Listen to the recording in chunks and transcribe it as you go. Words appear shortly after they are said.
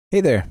Hey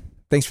there.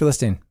 Thanks for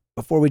listening.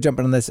 Before we jump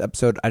into this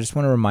episode, I just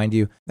want to remind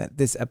you that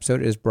this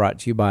episode is brought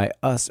to you by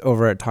us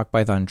over at Talk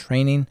Python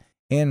Training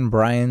and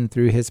Brian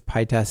through his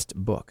PyTest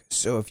book.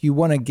 So if you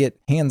want to get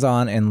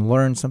hands-on and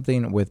learn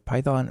something with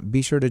Python,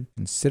 be sure to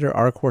consider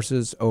our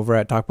courses over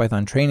at Talk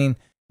Python Training.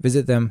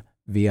 Visit them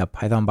via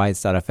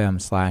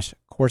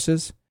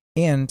pythonbytes.fm/courses.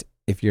 And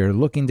if you're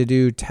looking to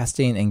do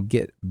testing and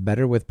get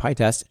better with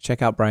PyTest,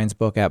 check out Brian's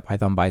book at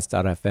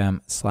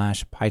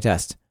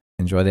pythonbytes.fm/PyTest.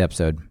 Enjoy the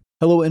episode.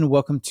 Hello and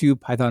welcome to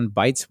Python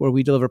Bytes, where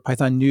we deliver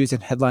Python news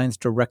and headlines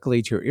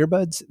directly to your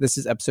earbuds. This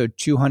is episode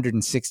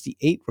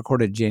 268,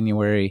 recorded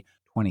January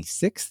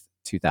 26th,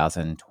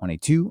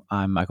 2022.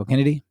 I'm Michael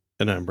Kennedy.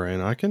 And I'm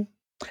Brian Ocken.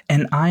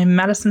 And I'm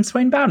Madison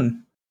Swain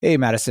Bowden. Hey,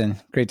 Madison.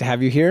 Great to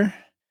have you here.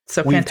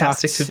 So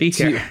fantastic to be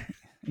here.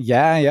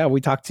 Yeah.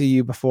 We talked to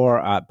you before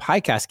at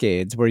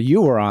PyCascades, where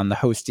you were on the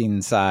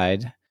hosting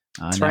side.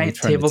 That's right.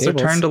 Tables are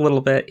turned a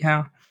little bit.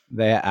 Yeah.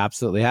 They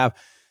absolutely have.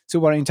 So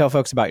why don't you tell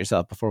folks about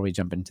yourself before we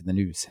jump into the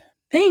news?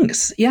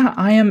 Thanks. Yeah,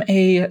 I am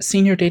a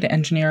senior data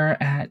engineer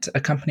at a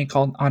company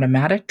called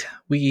Automattic.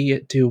 We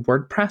do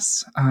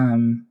WordPress,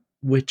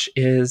 which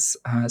is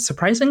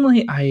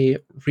surprisingly, I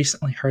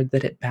recently heard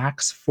that it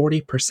backs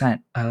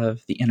 40%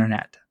 of the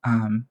internet.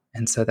 And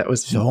so that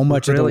was so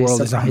much really of the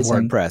world surprising. Is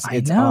on WordPress.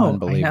 It's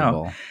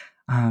unbelievable.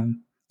 I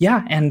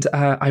know. And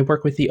I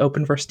work with the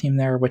Openverse team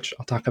there, which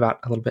I'll talk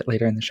about a little bit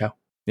later in the show.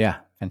 Yeah,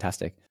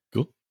 fantastic.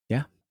 Cool.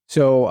 Yeah.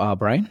 So,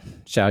 Brian,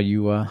 shall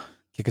you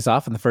kick us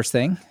off on the first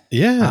thing?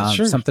 Yeah,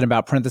 sure. Something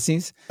about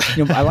parentheses.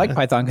 I like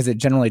Python because it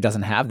generally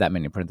doesn't have that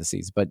many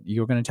parentheses, but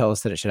you were going to tell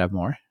us that it should have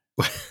more.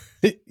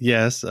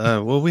 Yes.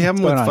 Well, we have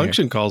them with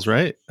function calls,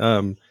 right?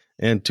 And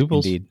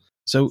tuples. Indeed.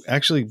 So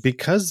actually,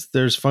 because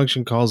there's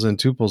function calls and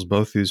tuples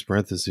both use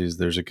parentheses,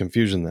 there's a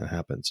confusion that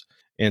happens.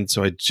 And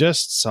so I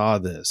just saw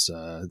this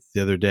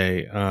the other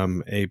day.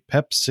 A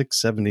PEP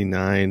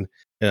 679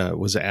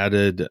 was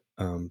added,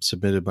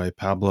 submitted by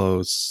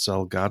Pablo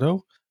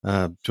Salgado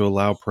to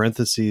allow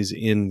parentheses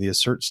in the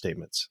assert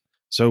statements.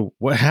 So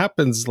what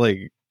happens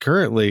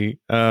currently,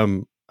 I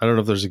don't know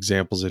if there's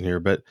examples in here,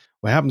 but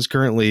what happens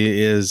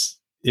currently is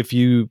if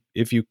you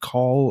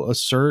call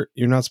assert,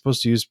 you're not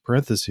supposed to use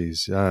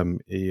parentheses.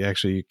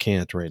 You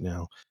can't right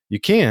now. You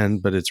can,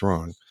 but it's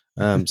wrong.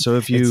 So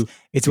if you,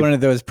 it's one of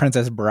those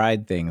Princess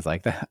Bride things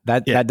like that.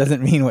 That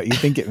doesn't mean what you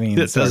think it means.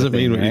 It doesn't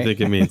mean what you think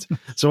it means.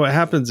 So what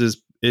happens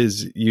is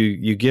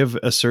you give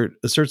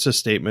asserts a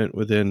statement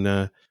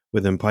within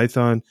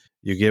Python.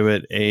 You give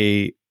it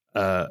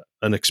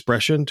an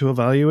expression to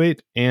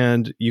evaluate,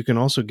 and you can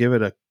also give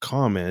it a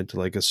comment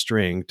like a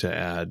string to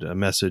add a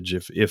message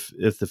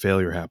if the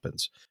failure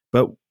happens.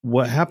 But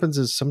what happens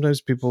is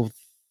sometimes people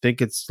think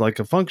it's like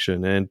a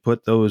function and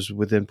put those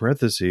within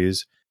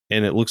parentheses,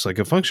 and it looks like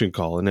a function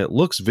call, and it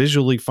looks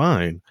visually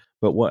fine.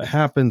 But what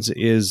happens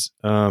is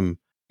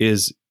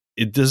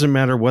it doesn't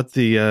matter what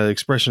the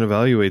expression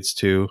evaluates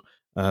to,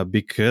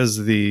 because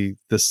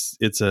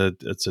it's a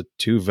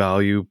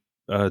 2-value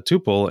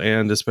tuple,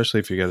 and especially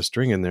if you got a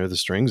string in there, the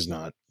string's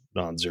not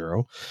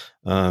non-zero.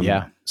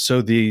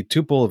 So the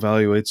tuple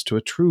evaluates to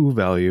a true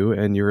value,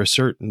 and your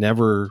assert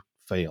never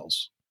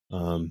fails.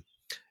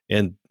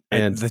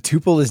 And the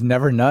tuple is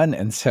never none,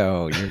 and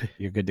so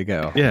you're good to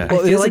go. Yeah.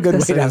 Well, it's a good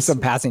way to have some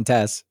passing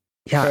tests.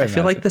 Yeah, I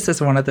feel like this is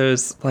one of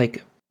those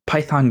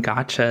Python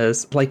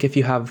gotchas. Like if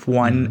you have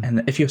one,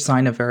 and if you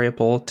assign a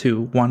variable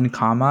to 1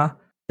 comma,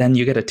 then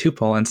you get a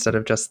tuple instead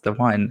of just the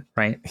 1,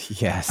 right?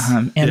 Yes.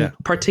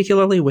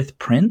 Particularly with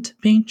print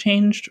being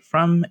changed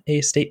from a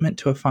statement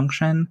to a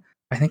function,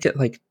 I think it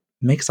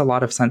makes a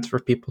lot of sense for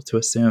people to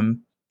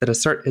assume that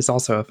assert is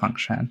also a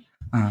function.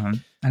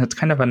 And it's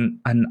kind of an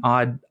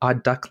odd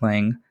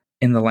duckling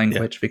in the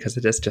language because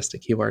it is just a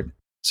keyword.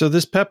 So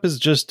this PEP is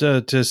just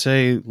to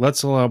say,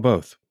 let's allow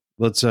both.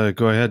 Let's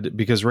go ahead,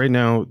 because right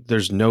now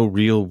there's no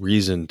real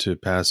reason to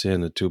pass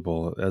in a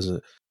tuple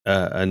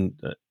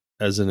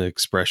as an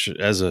expression,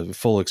 as a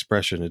full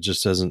expression. It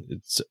just doesn't.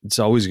 It's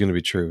always going to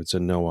be true. It's a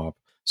no-op.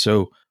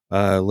 So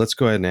let's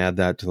go ahead and add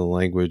that to the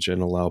language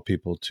and allow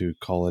people to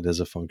call it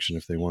as a function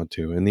if they want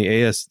to. And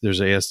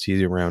there's AST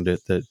around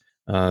it that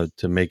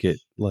to make it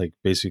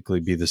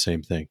basically be the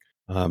same thing.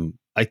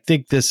 I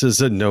think this is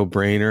a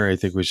no-brainer. I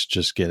think we should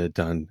just get it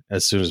done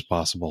as soon as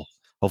possible.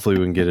 Hopefully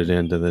we can get it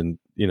into the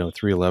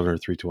 3.11 or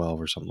 3.12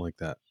 or something like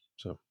that.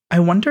 So I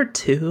wonder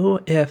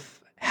too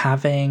if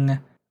having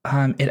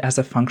it as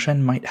a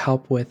function might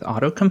help with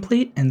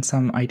autocomplete in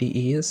some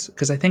IDEs,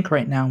 because I think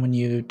right now when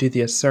you do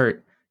the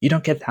assert, you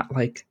don't get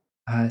that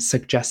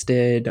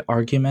suggested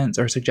arguments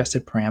or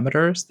suggested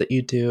parameters that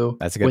you do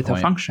with a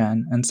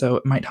function, and so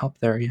it might help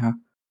there.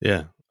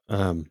 Yeah.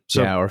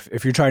 Or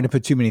if you're trying to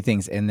put too many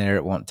things in there,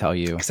 it won't tell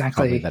you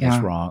exactly that it's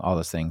wrong. All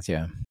those things.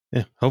 Yeah.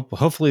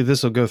 Hopefully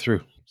this will go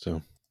through.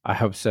 So I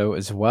hope so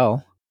as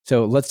well.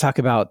 So let's talk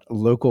about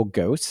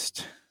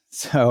localghost.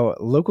 So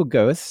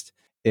localghost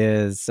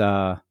is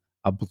a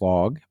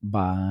blog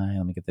by,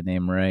 let me get the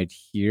name right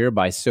here,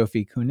 by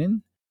Sophie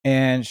Kunin.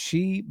 And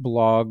she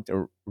blogged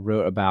or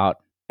wrote about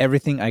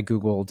everything I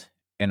Googled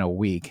in a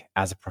week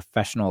as a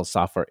professional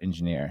software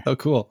engineer. Oh,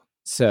 cool.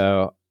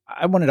 So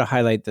I wanted to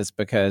highlight this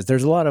because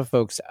there's a lot of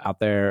folks out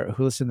there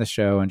who listen to the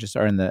show and just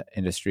are in the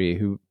industry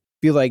who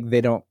feel like they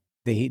don't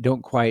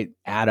quite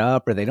add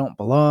up or they don't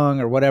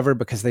belong or whatever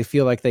because they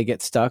feel like they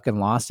get stuck and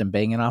lost and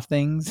banging off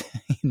things,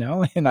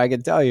 And I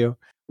can tell you,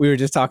 we were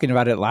just talking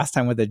about it last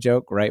time with a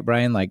joke, right,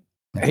 Brian? Like,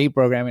 I hate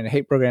programming, I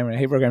hate programming, I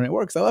hate programming. It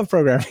works. I love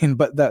programming.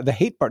 But the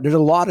hate part, there's a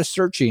lot of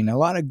searching, a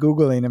lot of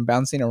Googling and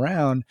bouncing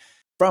around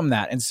from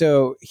that. And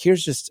so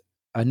here's just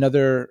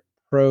another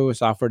pro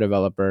software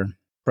developer,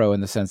 pro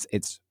in the sense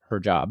it's her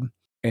job.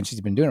 And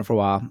she's been doing it for a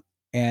while.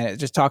 And it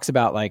just talks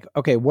about like,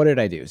 okay, what did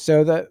I do?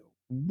 So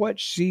what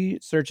she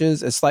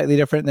searches is slightly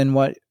different than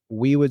what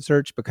we would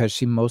search because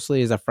she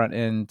mostly is a front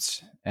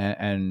end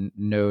and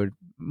Node,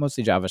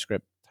 mostly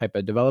JavaScript type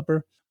of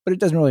developer. But it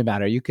doesn't really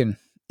matter. You can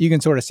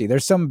sort of see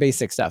there's some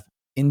basic stuff.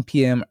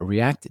 NPM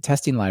React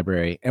testing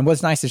library. And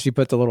what's nice is she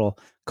put the little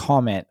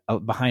comment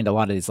behind a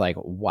lot of these, like,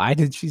 why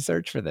did she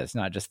search for this?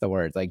 Not just the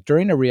words. Like,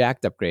 during a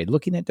React upgrade,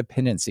 looking at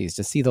dependencies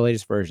to see the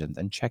latest versions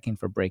and checking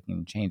for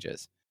breaking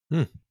changes.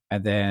 And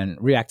then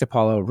React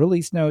Apollo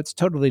release notes,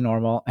 totally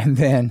normal. And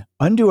then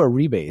undo a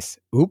rebase.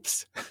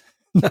 Oops.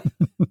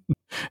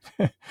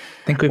 I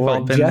think we've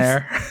all been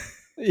there.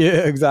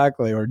 Yeah,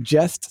 exactly. Or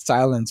just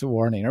silence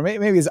warning. Or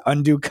maybe it's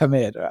undo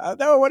commit.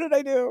 No, what did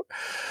I do?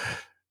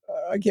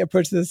 I can't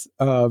push this.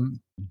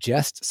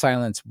 Just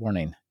silence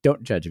warning.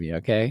 Don't judge me,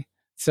 okay?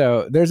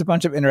 So there's a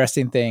bunch of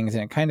interesting things,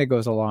 and it kind of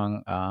goes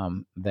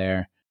along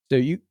there. So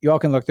you all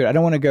can look through it. I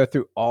don't want to go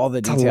through all the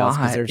details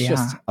because there's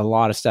just a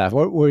lot of stuff.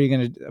 What were you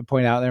going to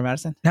point out there,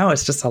 Madison? No,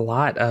 it's just a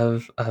lot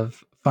of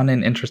fun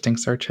and interesting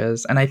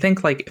searches. And I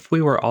think like if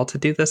we were all to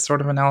do this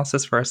sort of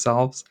analysis for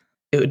ourselves,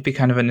 it would be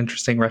kind of an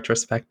interesting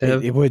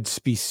retrospective. It would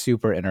be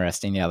super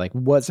interesting. Yeah. Like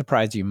what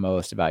surprised you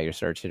most about your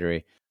search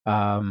history?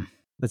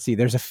 Let's see.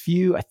 There's a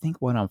few, I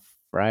think one on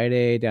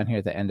Friday down here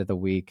at the end of the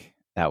week.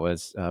 That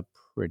was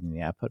pretty,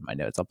 yeah, I put my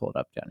notes. I'll pull it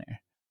up down here.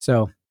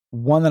 So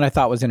one that I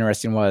thought was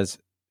interesting was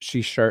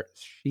she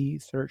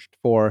searched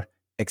for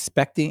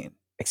expecting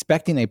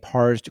a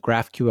parsed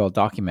GraphQL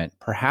document.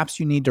 Perhaps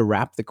you need to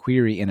wrap the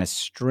query in a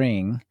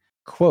string,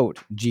 quote,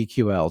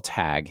 GQL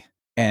tag.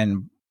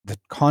 And the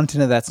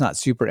content of that's not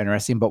super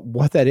interesting, but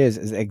what that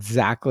is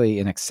exactly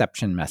an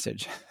exception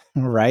message,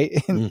 right?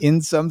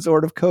 In some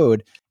sort of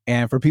code.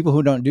 And for people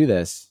who don't do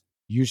this,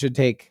 you should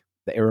take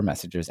the error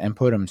messages and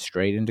put them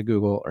straight into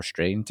Google or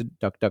straight into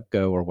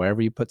DuckDuckGo or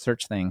wherever you put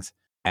search things.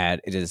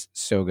 And it is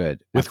so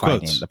good at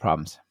finding the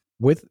problems.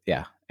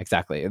 Yeah,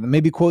 exactly. And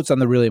maybe quotes on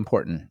the really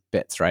important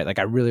bits, right? Like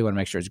I really want to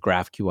make sure it's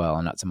GraphQL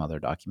and not some other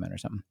document or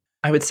something.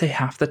 I would say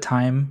half the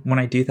time when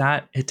I do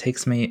that, it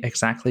takes me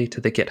exactly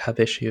to the GitHub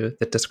issue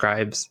that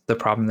describes the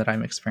problem that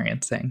I'm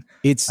experiencing.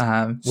 It's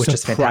which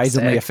is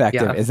surprisingly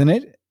effective, isn't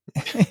it?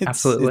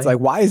 Absolutely. It's like,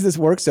 why does this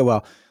work so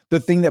well? The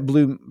thing that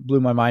blew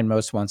my mind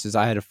most once is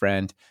I had a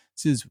friend,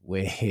 this is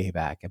way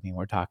back. I mean,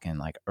 we're talking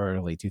like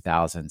early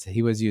 2000s.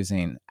 He was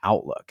using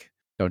Outlook.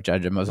 Don't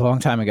judge him. It was a long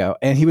time ago.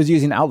 And he was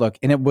using Outlook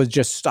and it was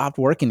just stopped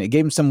working. It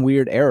gave him some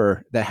weird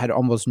error that had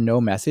almost no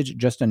message,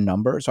 just a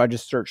number. So I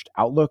just searched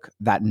Outlook,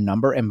 that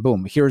number, and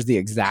boom, here's the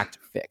exact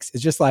fix.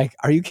 It's just like,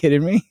 are you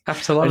kidding me? I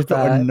have to love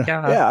that.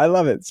 Yeah, I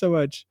love it so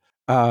much.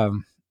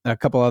 A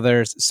couple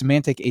others,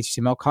 semantic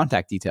HTML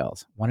contact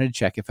details. Wanted to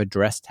check if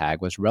address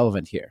tag was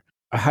relevant here.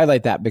 I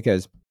highlight that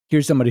because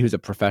here's somebody who's a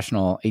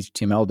professional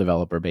HTML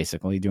developer,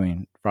 basically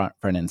doing front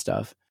end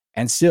stuff.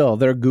 And still,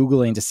 they're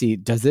Googling to see,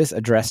 does this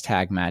address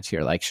tag match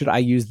here? Like, should I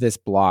use this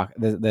block,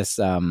 this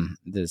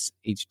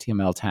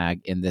HTML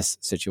tag in this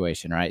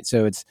situation, right?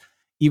 So it's,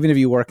 even if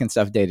you work in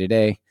stuff day to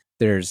day,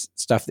 there's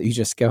stuff that you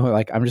just go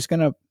like, I'm just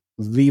going to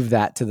leave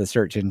that to the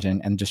search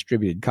engine and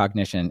distributed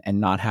cognition and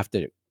not have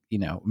to,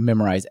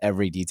 memorize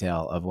every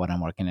detail of what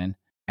I'm working in.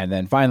 And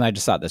then finally, I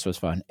just thought this was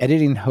fun.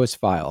 Editing host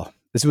file.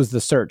 This was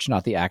the search,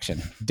 not the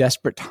action.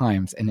 Desperate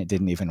times, and it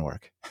didn't even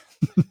work.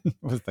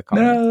 Was the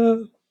comment.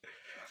 No.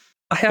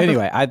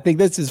 I think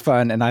this is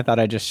fun, and I thought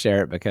I'd just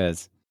share it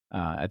because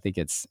I think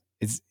it's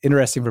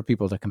interesting for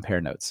people to compare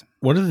notes.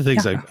 One of the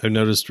things I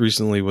noticed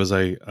recently was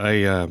I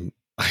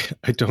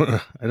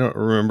don't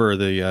remember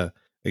the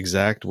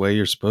exact way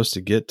you're supposed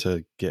to get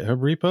to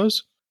GitHub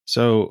repos.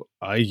 So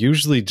I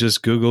usually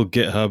just Google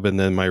GitHub and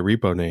then my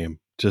repo name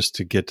just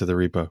to get to the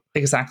repo.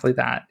 Exactly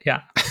that.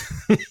 Yeah.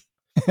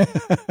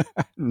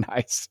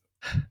 Nice.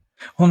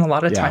 Well, and a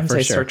lot of times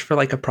I search for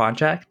like a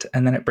project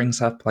and then it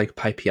brings up like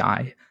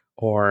PyPI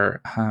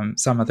or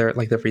some other,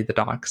 like the read the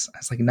docs. I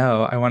was like,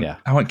 no, I want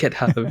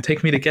GitHub.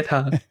 Take me to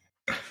GitHub.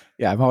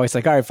 Yeah, I'm always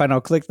like, all right, fine, I'll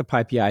click the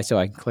PyPI so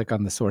I can click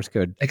on the source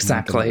code.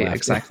 Exactly.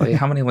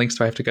 How many links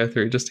do I have to go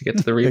through just to get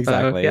to the repo?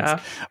 Exactly. Yeah.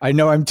 I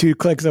know I'm 2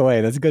 clicks away.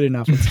 That's good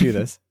enough. Let's do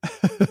this.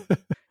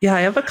 Yeah,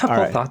 I have a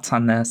couple thoughts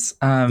on this.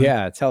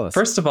 Tell us.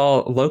 First of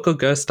all,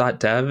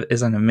 localghost.dev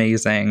is an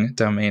amazing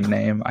domain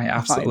name. I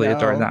absolutely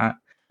adore that.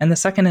 And the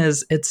second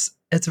is it's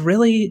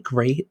really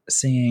great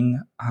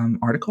seeing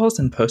articles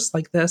and posts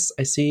like this.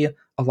 I see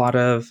a lot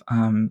of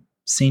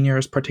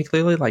seniors,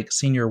 particularly like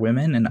senior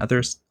women and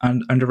others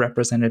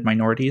underrepresented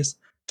minorities,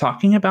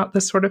 talking about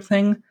this sort of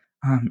thing.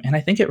 And I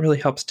think it really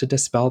helps to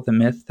dispel the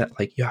myth that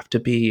like you have to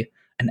be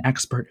an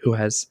expert who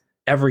has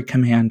every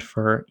command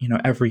for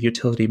every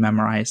utility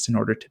memorized in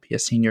order to be a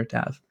senior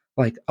dev.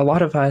 Like a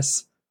lot of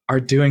us are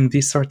doing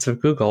these sorts of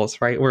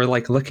Googles, right? We're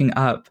like looking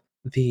up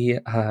the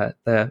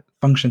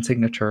function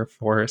signature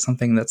for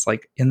something that's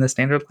like in the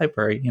standard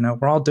library.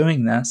 We're all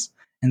doing this,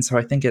 and so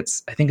I think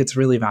it's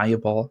really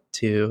valuable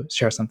to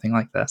share something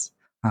like this,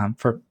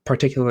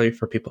 particularly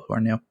for people who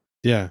are new.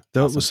 Yeah,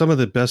 Awesome. Some of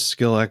the best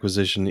skill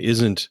acquisition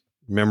isn't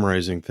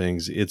memorizing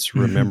things; it's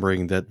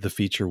remembering that the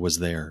feature was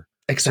there,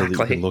 Exactly. so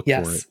that you can look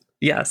for it.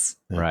 Yes.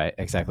 Yeah. Right.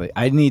 Exactly.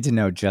 I need to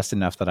know just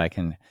enough that I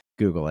can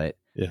Google it.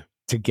 Yeah.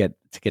 To get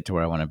to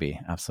where I want to be.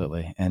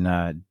 Absolutely.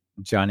 And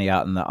Johnny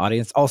out in the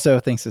audience also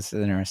thinks this is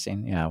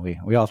interesting. Yeah,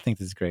 we all think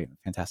this is great.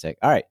 Fantastic.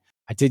 All right.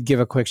 I did give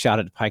a quick shout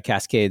out to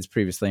PyCascades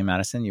previously.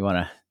 Madison, you want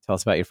to tell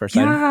us about your first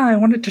item? Yeah, I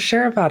wanted to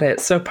share about it.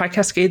 So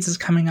PyCascades is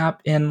coming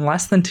up in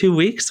less than 2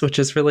 weeks, which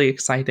is really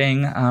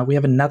exciting. We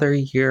have another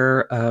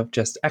year of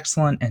just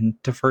excellent and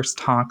diverse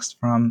talks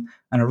from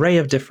an array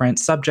of different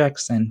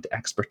subjects and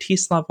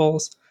expertise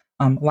levels.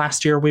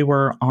 Last year we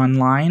were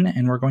online,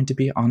 and we're going to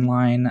be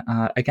online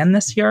again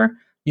this year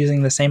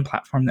using the same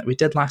platform that we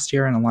did last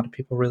year, and a lot of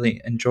people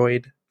really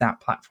enjoyed that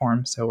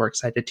platform, so we're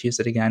excited to use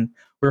it again.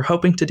 We're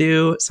hoping to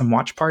do some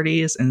watch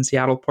parties in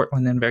Seattle,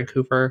 Portland, and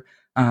Vancouver,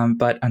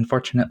 but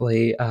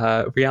unfortunately,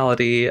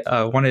 reality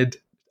wanted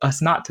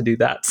us not to do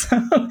that,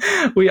 so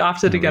we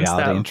opted against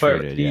that.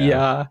 Intruded,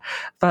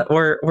 But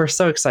we're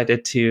so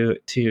excited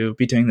to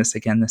be doing this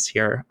again this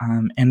year.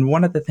 And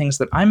one of the things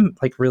that I'm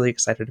like really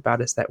excited about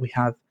is that we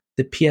have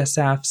the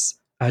PSF's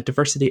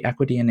Diversity,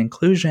 Equity, and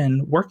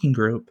Inclusion Working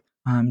Group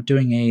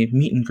doing a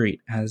meet and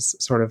greet as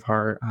sort of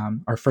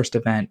our first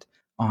event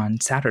on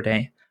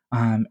Saturday.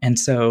 And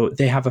so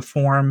they have a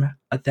form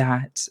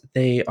that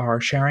they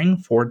are sharing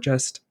for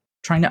just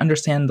trying to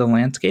understand the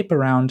landscape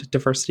around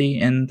diversity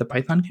in the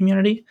Python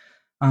community.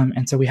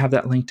 And so we have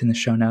that linked in the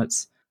show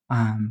notes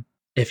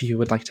if you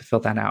would like to fill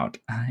that out.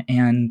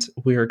 And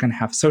we're going to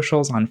have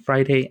socials on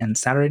Friday and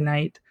Saturday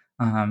night.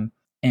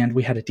 And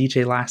we had a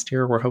DJ last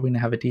year. We're hoping to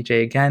have a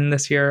DJ again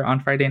this year on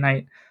Friday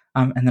night.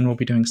 And then we'll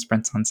be doing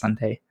sprints on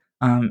Sunday.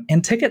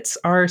 And tickets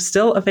are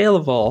still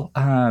available.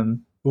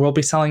 We'll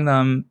be selling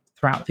them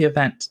throughout the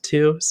event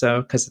too.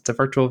 So, because it's a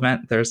virtual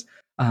event, there's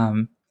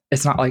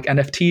it's not like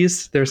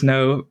NFTs. There's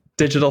no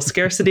digital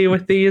scarcity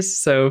with these.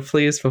 So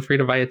please feel free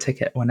to buy a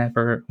ticket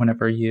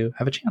whenever you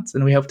have a chance.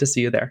 And we hope to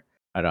see you there.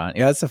 Right on.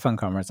 Yeah, it's a fun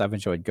conference. I've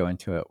enjoyed going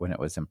to it when it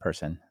was in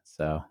person.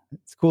 So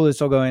it's cool it's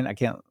still going. I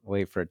can't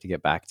wait for it to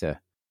get back to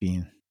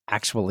being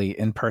actually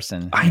in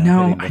person. I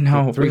know.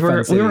 We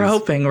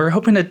were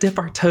hoping to dip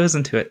our toes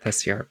into it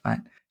this year, but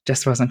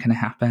just wasn't going to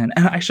happen.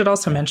 And I should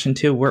also mention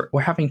too,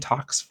 we're having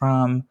talks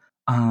from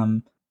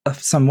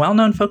some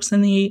well-known folks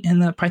in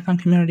the Python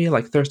community,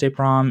 like Thursday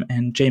Brahm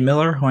and Jay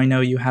Miller, who I know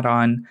you had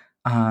on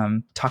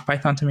Talk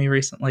Python to me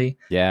recently.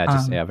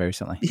 Yeah, very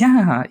recently.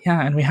 Yeah,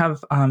 and we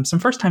have some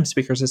first-time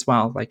speakers as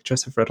well, like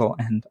Joseph Riddle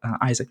and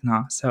Isaac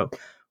Na. So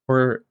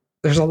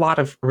there's a lot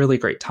of really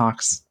great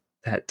talks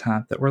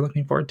that we're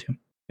looking forward to.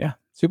 Yeah,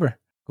 super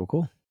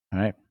cool. All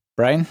right,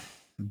 Brian,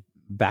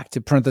 back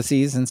to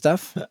parentheses and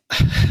stuff.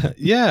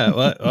 Yeah,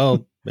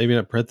 well, maybe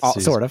not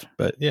parentheses, sort of,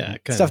 but yeah,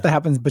 stuff that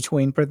happens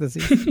between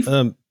parentheses.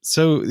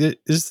 So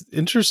it is an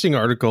interesting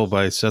article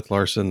by Seth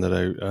Larson that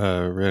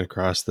I ran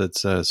across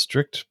that's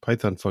strict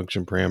Python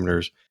function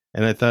parameters,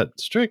 and I thought,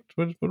 strict?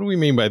 What do we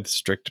mean by the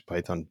strict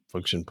Python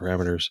function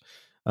parameters?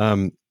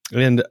 And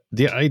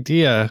the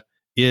idea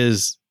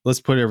is,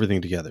 let's put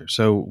everything together.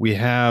 So we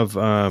have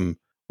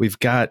we've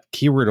got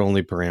keyword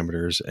only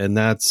parameters, and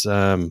that's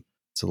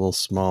it's a little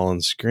small on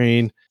the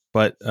screen,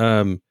 but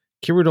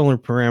keyword only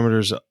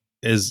parameters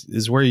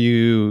is where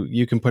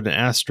you can put an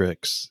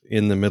asterisk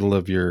in the middle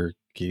of your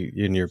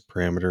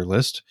parameter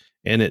list,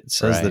 and it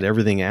says that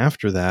everything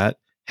after that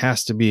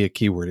has to be a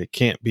keyword. It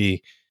can't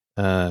be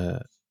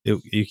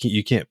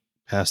you can't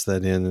pass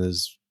that in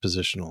as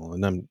positional.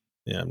 And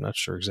I'm not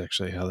sure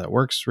exactly how that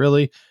works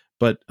really,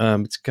 but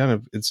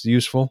it's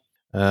useful.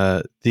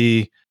 And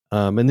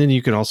then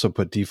you can also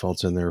put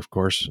defaults in there, of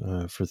course,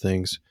 for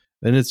things.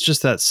 And it's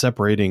just that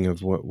separating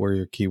of where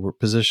your keyword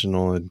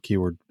positional and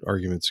keyword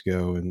arguments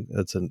go, and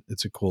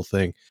it's a cool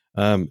thing.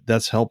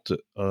 That's helped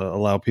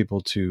allow people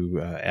to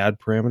add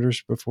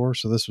parameters before,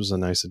 so this was a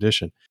nice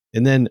addition.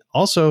 And then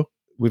also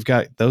we've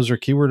got, those are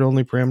keyword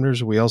only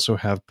parameters. We also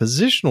have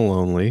positional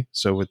only.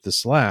 So with the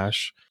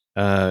slash,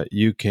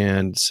 you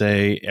can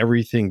say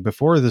everything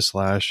before the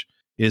slash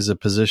is a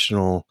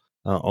positional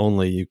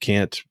only. You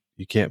can't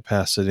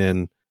pass it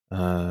in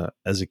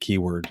as a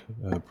keyword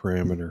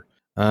parameter.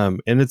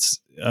 And it's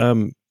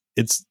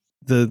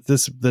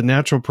the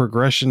natural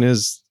progression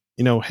is,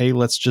 hey,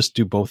 let's just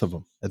do both of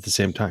them at the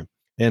same time.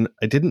 And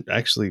I didn't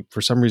actually,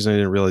 for some reason, I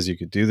didn't realize you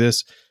could do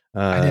this.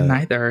 I didn't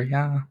either.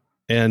 Yeah.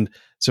 And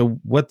so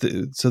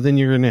so then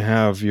you're going to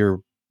have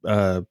your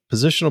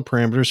positional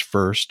parameters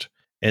first,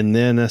 and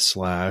then a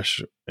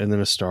slash, and then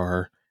a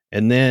star,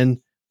 and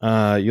then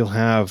you'll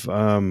have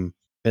and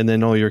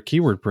then all your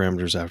keyword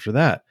parameters after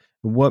that.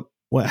 What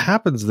what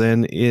happens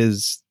then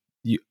is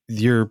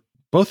you're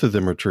both of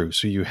them are true.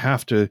 So you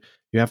have to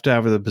have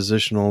the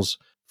positionals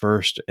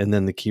first and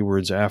then the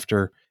keywords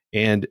after.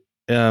 And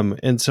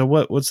so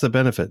what's the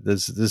benefit?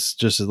 This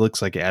just it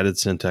looks like added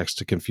syntax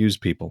to confuse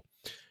people.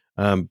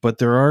 But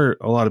there are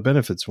a lot of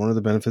benefits. One of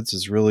the benefits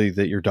is really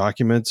that your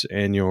documents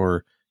and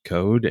your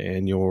code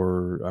and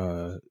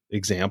your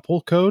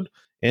example code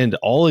and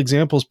all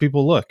examples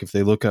people look, if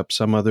they look up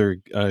some other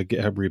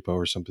GitHub repo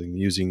or something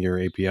using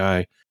your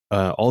API,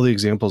 all the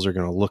examples are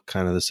going to look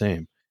kind of the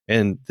same.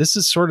 And this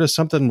is sort of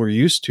something we're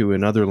used to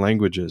in other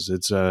languages.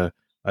 It's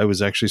I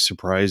was actually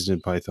surprised in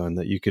Python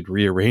that you could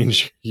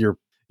rearrange your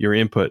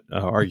input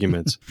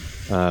arguments,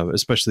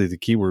 especially the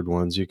keyword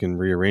ones. You can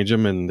rearrange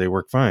them and they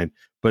work fine,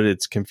 but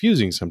it's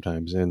confusing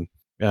sometimes. And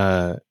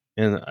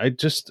I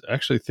just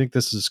actually think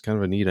this is kind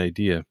of a neat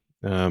idea.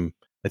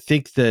 I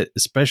think that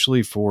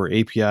especially for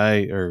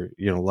API or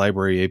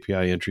library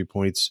API entry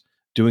points,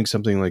 doing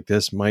something like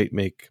this might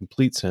make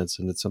complete sense,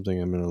 and it's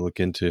something I'm going to look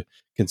into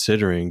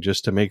considering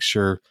just to make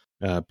sure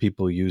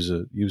people use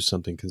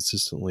something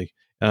consistently.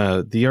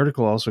 The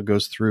article also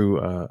goes through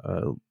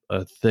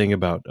a thing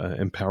about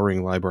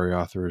empowering library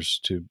authors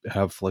to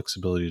have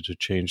flexibility to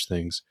change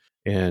things,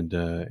 and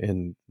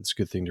it's a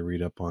good thing to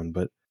read up on.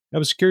 But I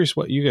was curious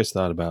what you guys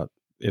thought about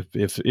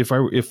if I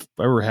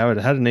were had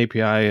an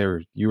API,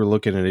 or you were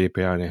looking at an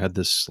API and it had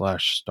this /*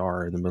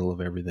 in the middle of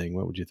everything,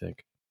 what would you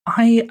think?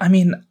 I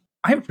mean,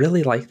 I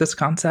really like this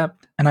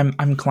concept, and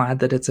I'm glad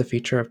that it's a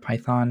feature of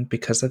Python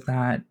because of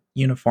that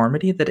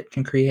uniformity that it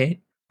can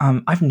create.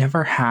 I've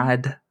never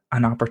had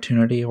an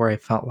opportunity where I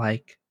felt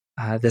like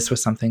this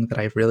was something that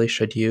I really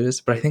should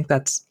use, but I think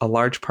that's a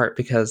large part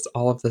because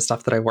all of the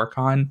stuff that I work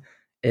on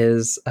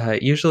is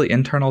usually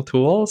internal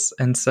tools,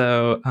 and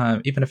so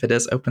even if it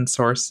is open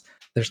source,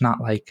 there's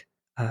not like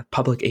a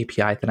public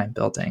API that I'm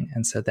building,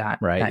 and so that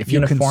right. that if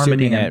you're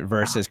uniformity consuming it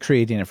versus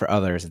creating it for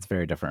others, it's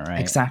very different, right?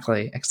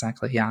 Exactly,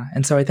 yeah.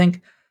 And so I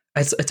think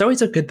it's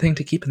always a good thing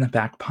to keep in the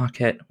back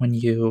pocket when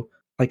you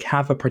like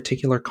have a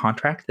particular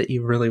contract that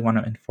you really want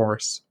to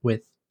enforce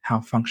with how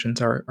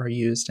functions are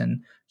used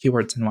and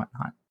keywords and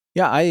whatnot.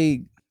 Yeah,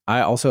 I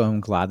also am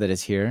glad that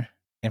it's here,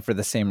 and for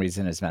the same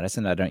reason as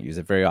medicine, I don't use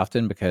it very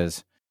often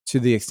because to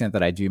the extent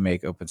that I do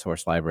make open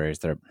source libraries,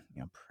 they're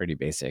pretty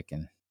basic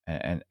and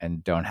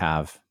don't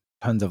have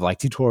tons of like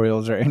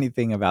tutorials or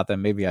anything about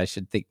them. Maybe I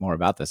should think more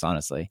about this,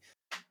 honestly.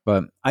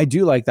 But I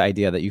do like the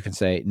idea that you can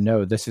say,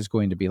 no, this is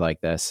going to be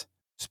like this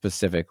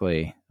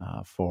specifically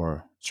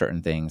for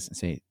certain things, and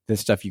say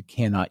this stuff you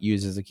cannot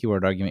use as a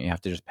keyword argument. You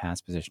have to just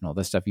pass positional.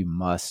 This stuff you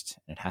must.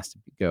 It has to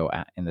go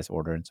in this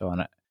order and so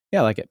on. Yeah,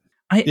 I like it.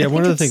 I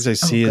one of the things I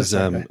see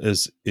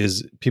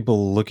is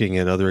people looking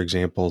at other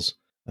examples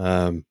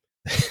and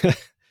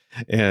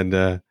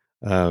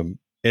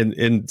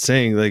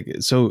saying like,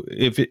 so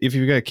if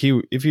you've got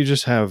if you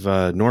just have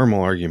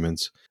normal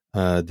arguments,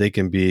 they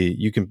can be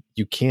you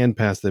can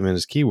pass them in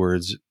as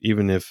keywords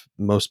even if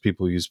most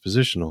people use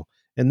positional,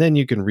 and then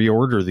you can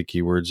reorder the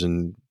keywords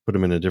and put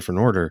them in a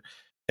different order,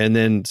 and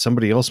then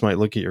somebody else might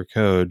look at your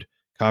code,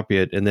 copy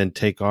it, and then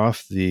take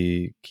off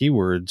the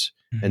keywords,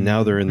 and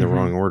now they're in the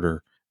wrong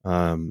order.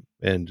 And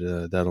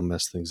that'll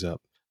mess things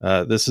up.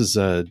 This is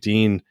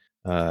Dean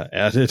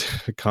added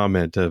a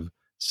comment of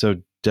so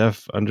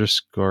def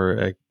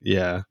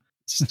 _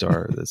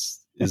 star. This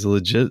is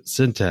legit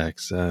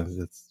syntax.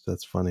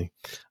 That's funny.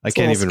 I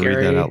can't even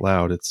read that out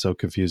loud. It's so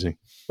confusing.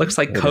 Looks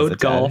like code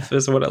golf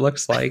is what it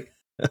looks like.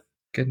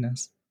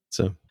 Goodness.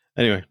 So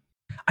anyway,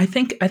 I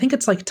think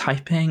it's like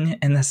typing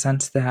in the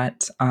sense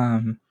that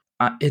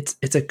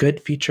it's a good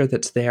feature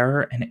that's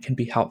there and it can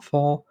be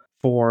helpful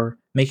for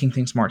making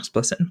things more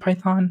explicit in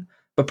Python.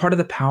 But part of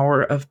the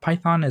power of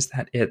Python is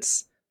that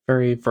it's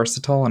very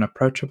versatile and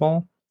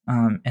approachable.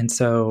 And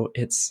so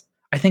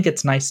I think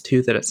it's nice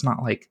too that it's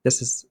not like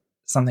this is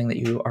something that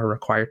you are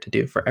required to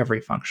do for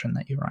every function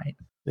that you write.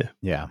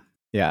 Yeah.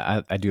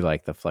 I do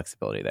like the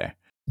flexibility there.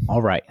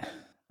 All right.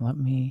 Let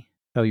me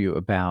tell you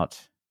about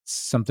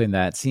something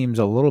that seems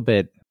a little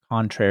bit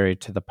contrary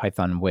to the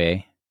Python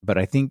way, but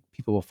I think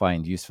people will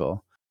find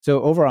useful.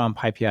 So over on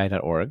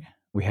pypi.org,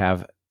 we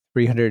have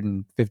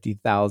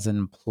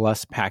 350,000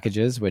 plus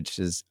packages, which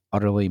is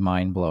utterly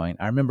mind blowing.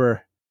 I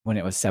remember when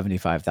it was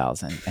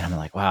 75,000 and I'm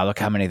like, wow, look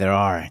how many there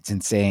are. It's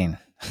insane.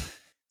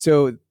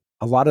 So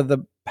a lot of the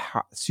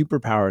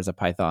superpowers of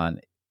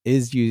Python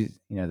is the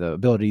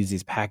ability to use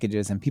these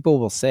packages, and people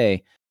will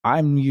say,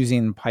 I'm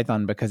using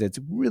Python because it's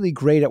really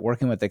great at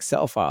working with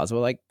Excel files.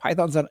 Well, like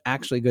Python's not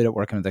actually good at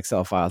working with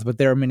Excel files, but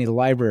there are many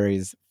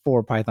libraries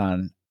for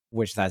Python,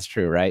 which that's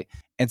true, right?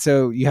 And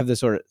so you have this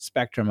sort of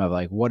spectrum of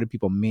like, what do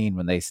people mean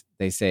when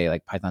they say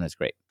like Python is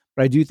great?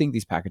 But I do think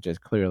these packages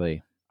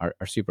clearly are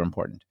super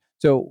important.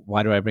 So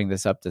why do I bring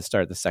this up to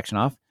start this section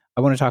off?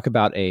 I want to talk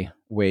about a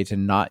way to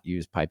not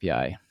use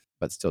PyPI,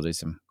 but still do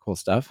some cool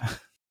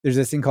stuff. There's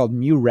this thing called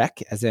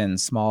MuRec, as in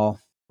small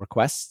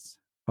requests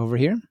over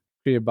here,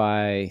 created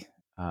by,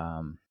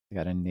 I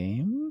got a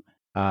name.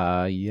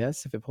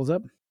 Yes, if it pulls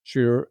up,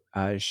 Sriram.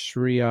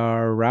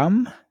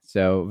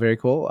 So very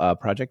cool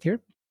project here.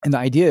 And the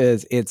idea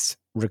is it's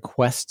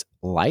request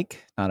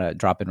like, not a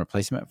drop-in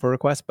replacement for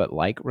request, but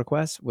like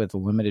requests with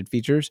limited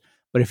features.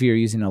 But if you're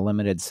using a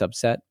limited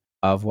subset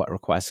of what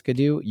requests could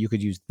do, you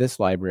could use this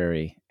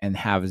library and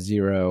have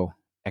 0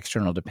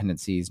 external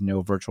dependencies,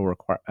 no virtual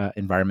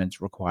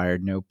environments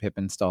required, no pip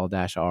install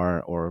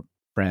 -r or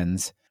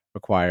friends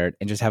required,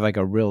 and just have like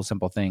a real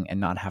simple thing and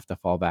not have to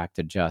fall back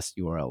to just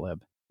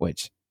URLlib,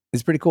 which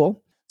is pretty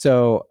cool.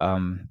 So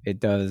it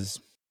does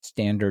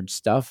standard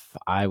stuff.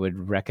 I would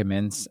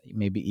recommend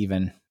maybe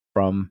even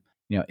from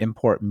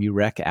import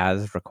murec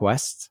as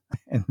requests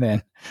and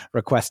then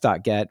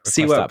request.get.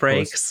 See what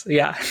breaks.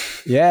 Yeah.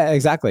 Yeah,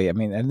 exactly. I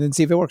mean, and then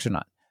see if it works or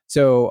not.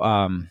 So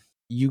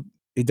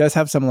it does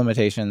have some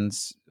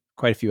limitations,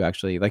 quite a few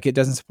actually. Like it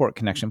doesn't support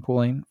connection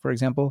pooling, for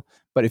example.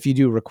 But if you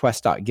do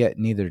request.get,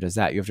 neither does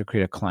that. You have to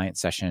create a client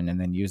session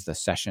and then use the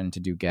session to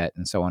do get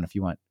and so on if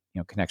you want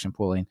connection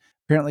pooling.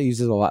 Apparently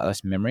uses a lot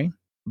less memory.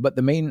 But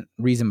the main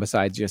reason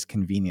besides just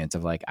convenience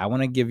of like, I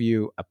want to give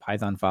you a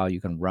Python file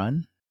you can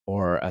run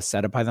or a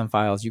set of Python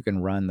files you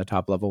can run the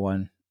top level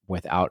one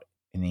without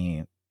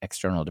any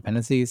external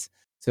dependencies.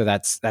 So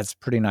that's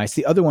pretty nice.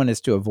 The other one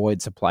is to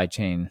avoid supply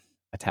chain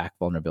attack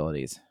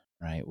vulnerabilities,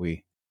 right?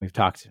 We've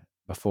talked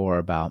before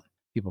about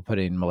people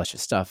putting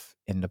malicious stuff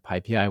into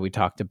PyPI. We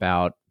talked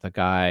about the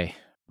guy,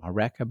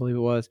 Marek, I believe it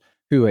was,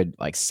 who had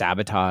like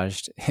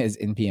sabotaged his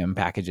NPM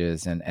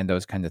packages and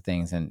those kinds of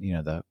things. And,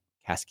 the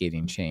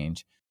cascading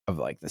change of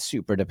like the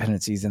super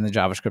dependencies in the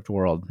JavaScript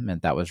world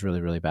meant that was really,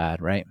 really bad,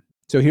 right?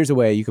 So here's a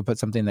way you could put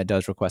something that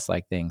does request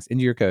like things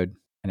into your code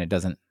and it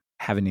doesn't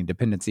have any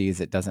dependencies.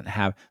 There's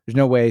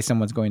no way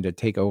someone's going to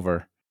take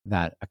over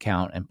that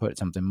account and put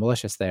something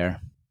malicious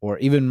there. Or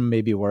even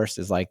maybe worse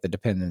is like the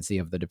dependency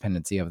of the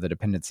dependency of the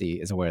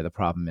dependency is where the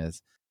problem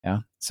is.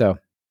 Yeah. So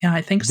yeah,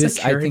 I think this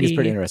security, I think is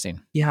pretty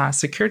interesting. Yeah,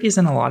 security is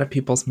in a lot of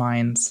people's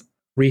minds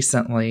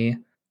recently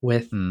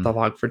with the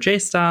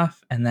Log4j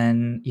stuff. And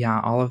then,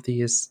 all of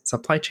these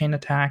supply chain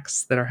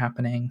attacks that are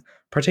happening,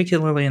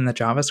 particularly in the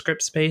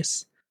JavaScript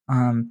space.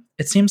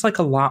 It seems like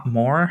a lot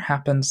more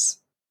happens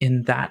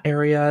in that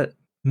area,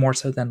 more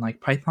so than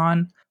like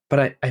Python.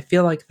 But I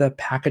feel like the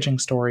packaging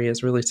story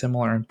is really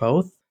similar in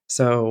both.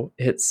 So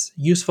it's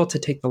useful to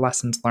take the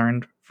lessons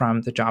learned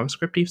from the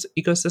JavaScript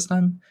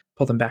ecosystem,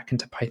 pull them back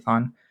into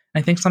Python.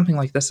 And I think something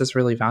like this is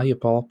really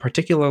valuable.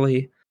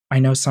 Particularly, I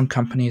know some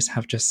companies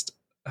have just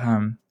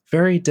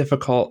very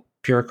difficult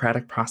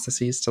bureaucratic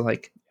processes to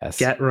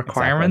get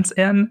requirements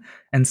in.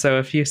 And so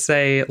if you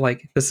say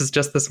like, this is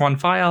just this one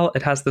file,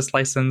 it has this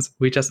license,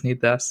 we just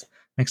need this,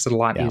 makes it a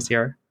lot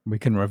easier. We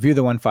can review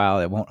the one file.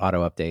 It won't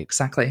auto update.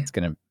 Exactly. It's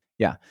going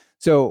to,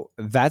 So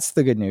that's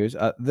the good news.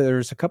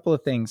 There's a couple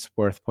of things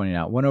worth pointing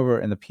out. One over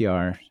in the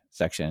PR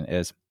section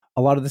is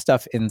a lot of the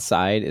stuff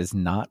inside is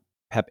not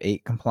PEP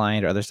 8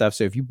 compliant or other stuff.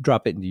 So if you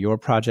drop it into your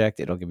project,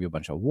 it'll give you a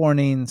bunch of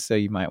warnings. So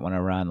you might want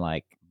to run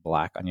like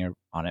black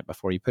on it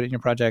before you put it in your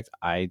project.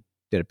 I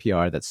did a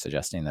PR that's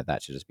suggesting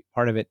that should just be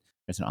part of it.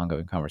 There's an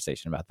ongoing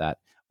conversation about that.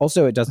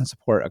 Also, it doesn't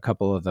support a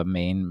couple of the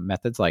main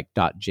methods like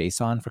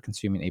 .json for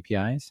consuming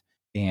APIs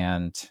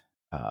and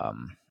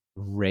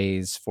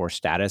raise for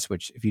status,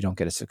 which if you don't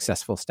get a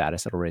successful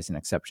status, it'll raise an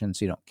exception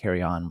so you don't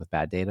carry on with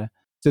bad data.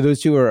 So those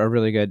two are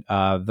really good.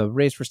 The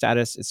raise for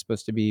status is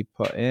supposed to be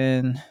put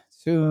in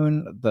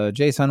soon. The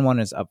JSON one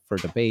is up for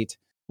debate.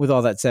 With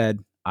all that said,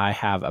 I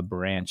have a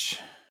branch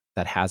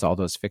that has all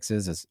those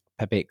fixes as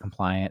PEP 8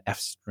 compliant.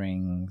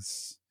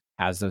 Fstrings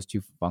has those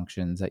two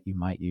functions that you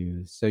might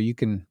use. So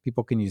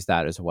people can use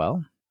that as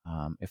well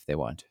if they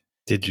want.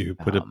 Did you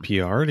put a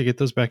PR to get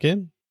those back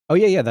in? Oh,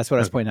 yeah. That's what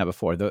I was pointing out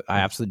before. I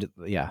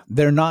absolutely,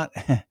 they're not,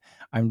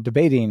 I'm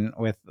debating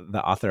with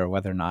the author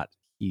whether or not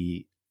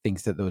he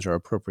thinks that those are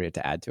appropriate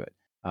to add to it.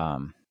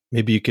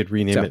 Maybe you could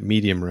rename it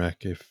medium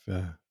rec if...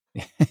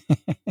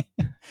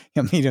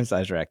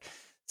 medium-sized rec.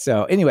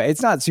 So anyway,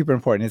 it's not super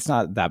important. It's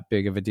not that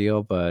big of a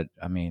deal, but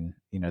I mean,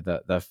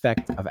 the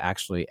effect of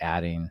actually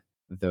adding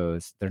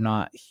those, they're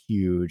not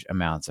huge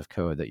amounts of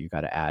code that you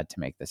got to add to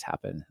make this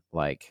happen.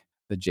 Like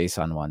the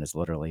JSON one is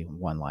literally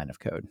one line of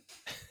code.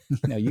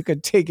 You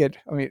could take it.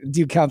 I mean, do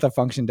you count the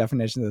function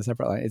definition of the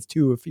separate line? It's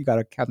 2 if you got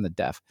to count the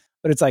def,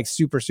 but it's like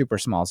super, super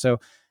small. So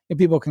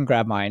people can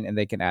grab mine and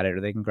they can add it,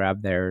 or they can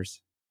grab theirs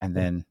and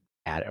then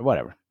add it,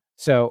 whatever.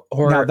 So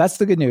now that's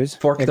the good news.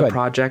 Fork the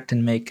project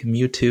and make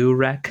Mewtwo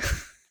rec.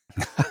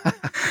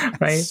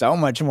 Right? So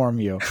much more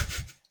Mew.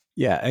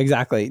 Yeah,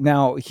 exactly.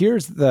 Now,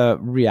 here's the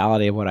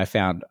reality of what I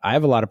found. I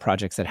have a lot of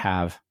projects that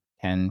have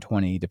 10,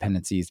 20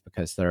 dependencies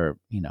because they're,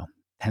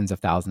 tens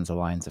of thousands of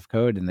lines of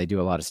code and they do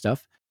a lot of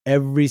stuff.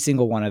 Every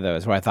single one of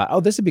those where I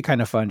thought, this would be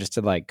kind of fun just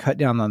to like cut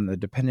down on the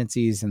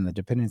dependencies and the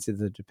dependencies of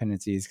the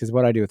dependencies. Because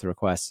what I do with the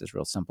requests is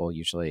real simple.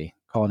 Usually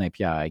call an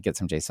API, get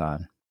some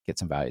JSON, get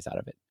some values out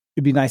of it.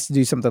 It'd be nice to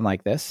do something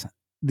like this.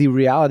 The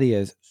reality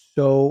is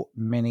so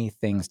many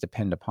things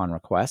depend upon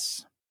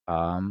requests.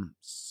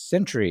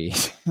 Sentry,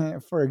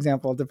 for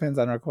example, depends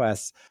on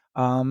requests.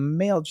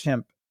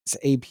 MailChimp's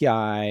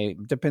API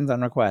depends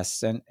on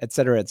requests, and et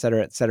cetera, et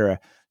cetera, et cetera.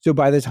 So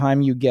by the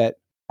time you get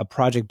a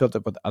project built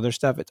up with other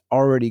stuff, it's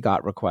already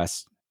got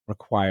requests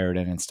required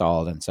and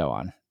installed and so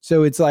on.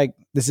 So it's like,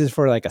 this is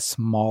for like a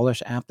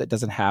smallish app that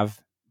doesn't have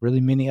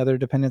really many other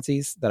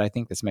dependencies that I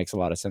think this makes a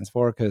lot of sense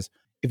for, because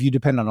if you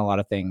depend on a lot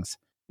of things,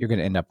 you're going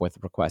to end up with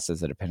requests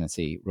as a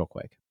dependency real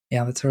quick.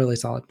 Yeah, that's a really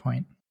solid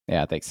point.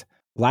 Yeah, thanks.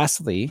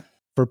 Lastly,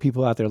 for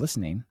people out there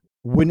listening,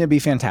 wouldn't it be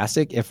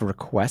fantastic if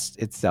request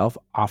itself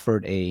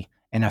offered an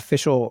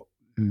official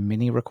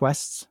mini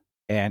requests,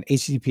 and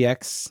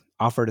HTTPX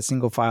offered a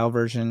single file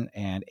version,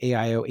 and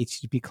AIO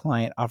HTTP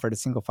client offered a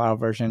single file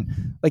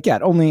version? Like, yeah,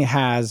 it only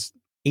has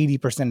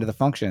 80% of the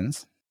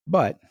functions,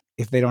 but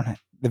if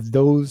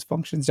those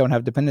functions don't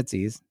have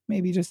dependencies,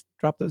 maybe just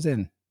drop those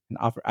in and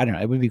offer. I don't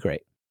know. It would be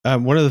great.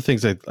 One of the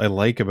things I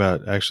like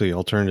about actually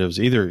alternatives,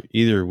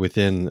 either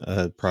within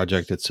a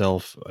project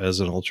itself as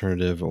an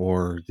alternative,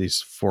 or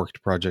these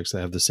forked projects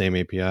that have the same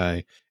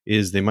API,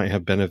 is they might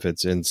have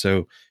benefits, and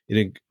so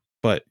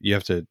but you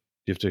have to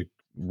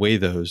weigh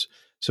those.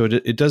 So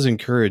it does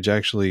encourage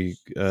actually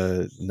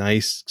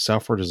nice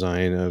software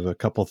design of a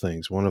couple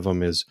things. One of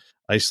them is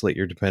isolate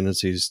your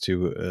dependencies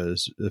to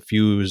as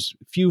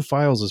few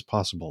files as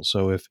possible.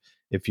 So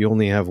if you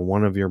only have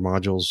one of your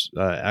modules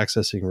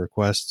accessing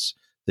requests,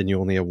 then you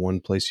only have one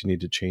place you need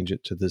to change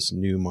it to this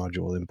new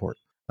module import.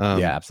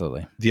 Yeah,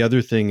 absolutely. The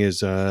other thing is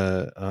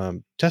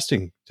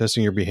testing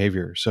your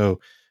behavior. So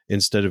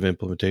instead of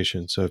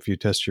implementation, so if you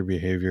test your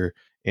behavior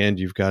and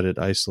you've got it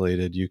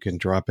isolated, you can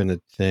drop in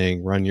a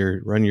thing, run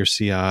your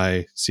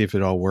CI, see if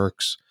it all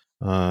works,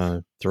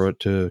 throw it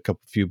to a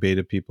few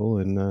beta people,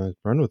 and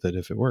run with it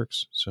if it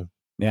works. So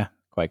yeah,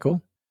 quite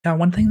cool. Now,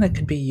 one thing that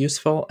could be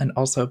useful and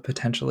also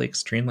potentially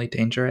extremely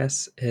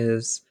dangerous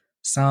is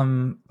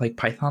some like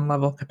Python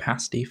level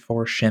capacity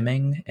for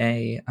shimming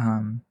a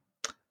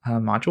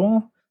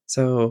module.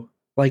 So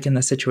like in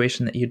the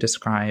situation that you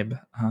describe,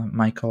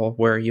 Michael,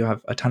 where you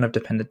have a ton of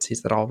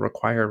dependencies that all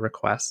require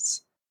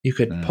requests, you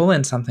could pull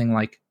in something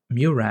like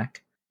Murec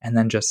and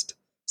then just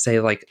say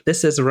like,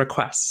 this is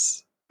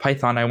requests.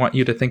 Python, I want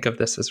you to think of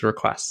this as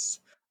requests.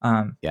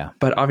 Yeah.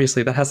 But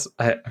obviously that has,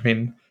 I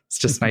mean, it's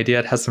just an idea.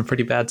 It has some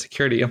pretty bad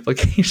security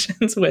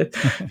implications with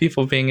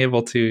people being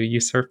able to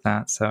usurp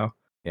that. So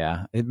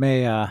yeah, it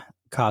may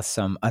cause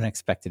some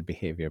unexpected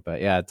behavior, but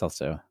yeah, it's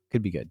also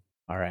could be good.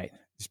 All right.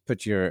 Just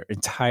put your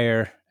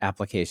entire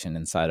application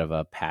inside of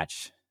a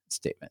patch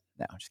statement.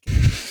 No, I'm just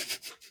kidding.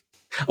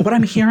 What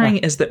I'm hearing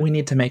is that we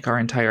need to make our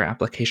entire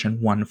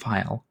application one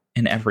file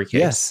in every case.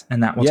 Yes.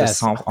 And that will just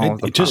solve all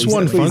of the just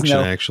problems. one function,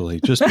 actually.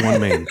 Just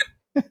one main.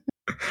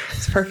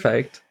 It's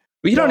perfect.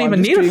 You don't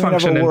even need a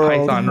function in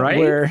Python,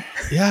 right?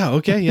 Yeah,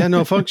 okay. Yeah,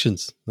 no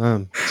functions.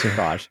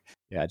 Gosh.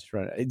 Yeah,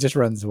 it just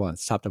runs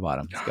once, top to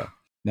bottom. Let's go.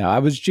 No, I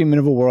was dreaming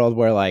of a world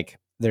where like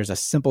there's a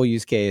simple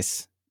use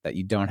case that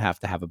you don't have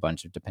to have a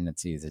bunch of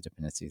dependencies,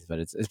 but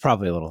it's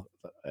probably a little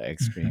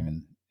extreme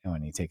and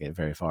when you take it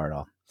very far at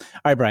all.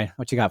 All right, Brian,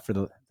 what you got for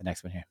the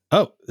next one here?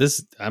 Oh,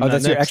 that's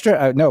next. Your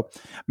extra? No,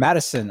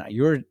 Madison,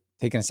 you're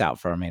taking us out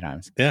for our main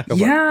items.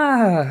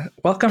 Yeah.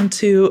 Welcome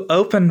to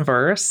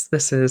Openverse.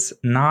 This is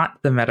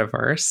not the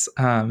metaverse,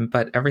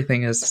 but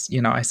everything is,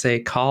 I say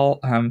call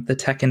the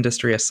tech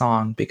industry a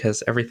song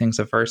because everything's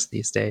a verse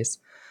these days.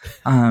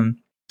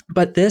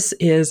 But this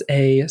is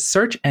a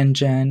search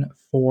engine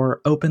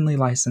for openly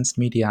licensed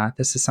media.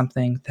 This is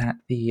something that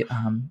the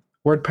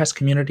WordPress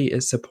community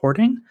is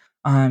supporting.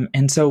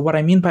 And so what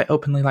I mean by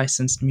openly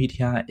licensed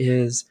media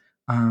is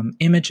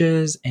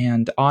images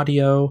and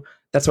audio.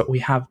 That's what we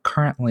have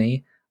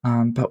currently.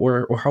 But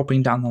we're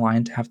hoping down the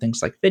line to have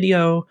things like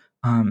video,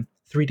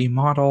 3D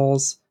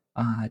models,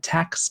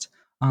 text,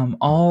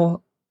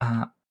 all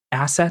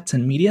assets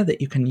and media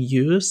that you can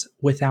use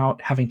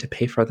without having to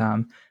pay for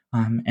them.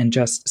 And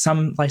just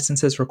some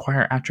licenses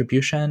require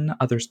attribution,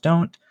 others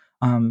don't.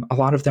 A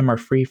lot of them are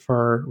free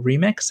for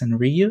remix and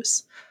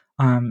reuse.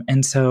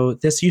 And so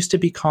this used to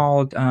be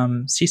called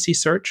CC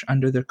Search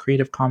under the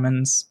Creative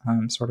Commons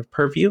sort of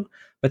purview,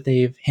 but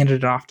they've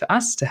handed it off to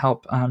us to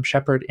help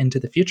shepherd into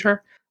the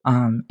future.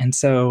 And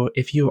so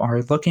if you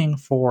are looking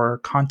for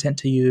content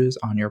to use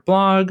on your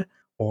blog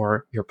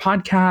or your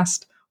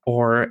podcast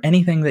or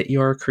anything that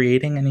you're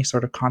creating, any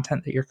sort of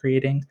content that you're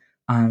creating,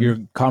 your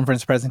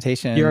conference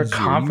presentations, your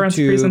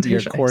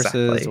courses,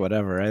 exactly.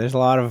 Whatever. Right? There's a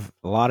lot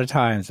of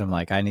times I'm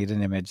like, I need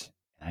an image.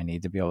 I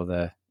need to be able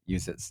to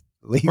use it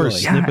legally. Or a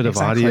snippet of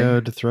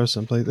audio to throw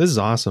someplace. This is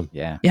awesome.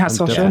 Yeah.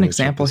 So I'll show an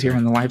example here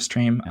in the live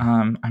stream.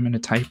 I'm going to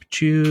type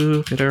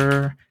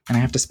Jupyter, and I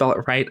have to spell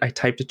it right. I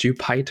typed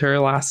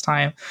Jupyter last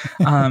time.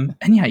 And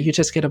yeah, you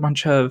just get a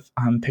bunch of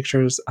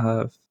pictures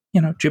of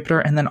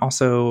Jupyter, and then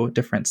also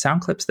different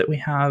sound clips that we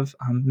have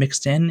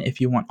mixed in. If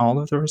you want all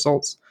of the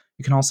results,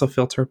 you can also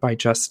filter by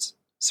just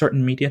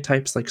certain media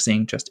types, like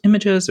seeing just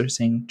images or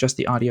seeing just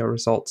the audio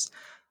results.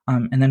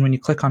 And then when you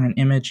click on an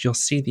image, you'll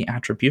see the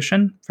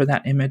attribution for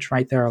that image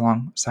right there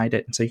alongside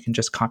it. And so you can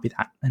just copy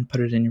that and put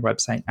it in your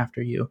website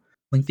after you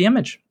link the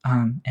image.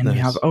 And we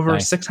have over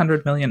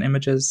 600 million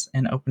images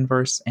in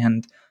Openverse,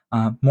 and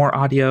more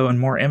audio and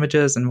more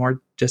images and more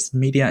just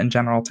media in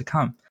general to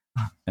come.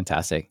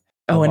 Fantastic.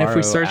 Oh, and if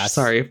we search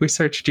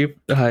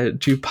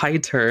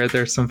Jupyter,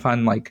 there's some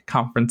fun like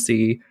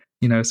conferencey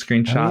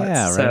screenshots.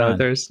 yeah, right So on.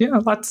 there's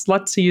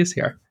lots to use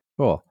here.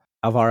 Cool.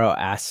 Alvaro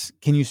asks,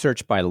 can you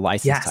search by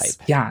license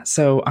type? Yeah.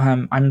 So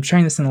I'm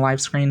sharing this in the live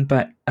stream,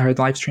 but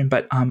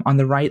on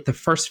the right, the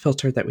first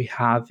filter that we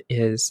have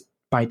is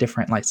by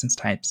different license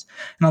types,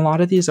 and a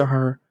lot of these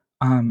are,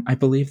 I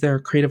believe, they're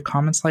Creative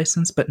Commons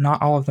license, but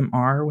not all of them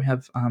are. We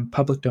have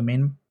public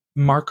domain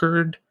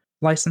markered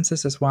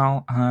licenses as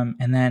well,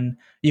 and then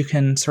you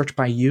can search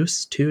by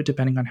use too,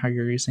 depending on how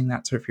you're using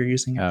that. So if you're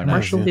using it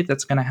commercially,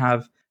 that's going to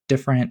have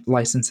different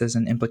licenses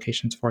and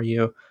implications for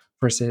you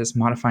versus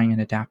modifying and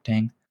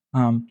adapting.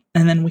 And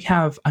then we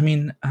have,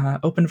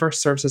 Openverse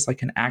serves as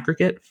like an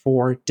aggregate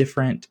for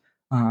different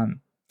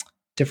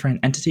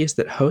entities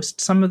that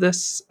host some of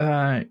this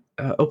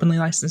openly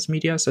licensed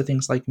media. So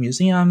things like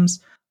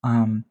museums,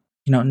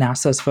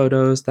 NASA's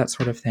photos, that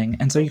sort of thing.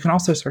 And so you can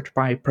also search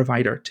by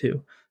provider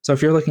too. So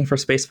if you're looking for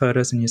space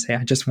photos and you say,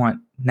 I just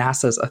want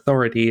NASA's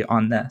authority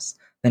on this,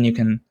 then you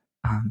can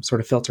sort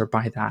of filter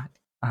by that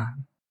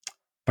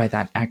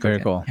aggregate. Very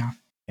cool. Yeah.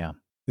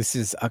 This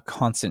is a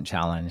constant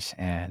challenge,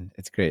 and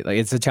it's great. Like,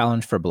 it's a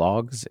challenge for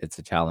blogs. It's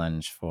a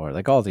challenge for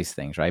like all these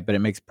things, right? But it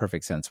makes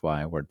perfect sense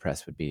why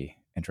WordPress would be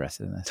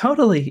interested in this.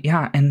 Totally.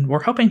 Yeah. And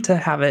we're hoping to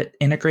have it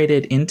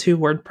integrated into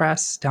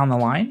WordPress down the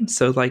line.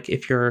 So like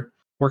if you're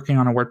working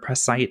on a WordPress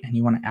site and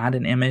you want to add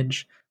an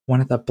image, one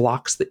of the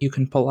blocks that you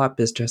can pull up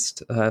is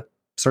just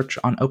search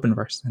on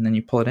Openverse, and then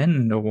you pull it in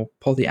and it will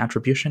pull the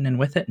attribution in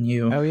with it, and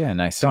you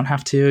don't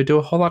have to do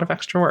a whole lot of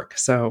extra work.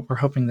 So we're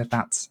hoping that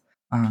that's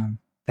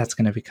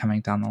going to be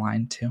coming down the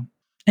line too.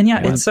 And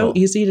it's so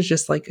easy to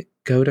just like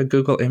go to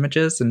Google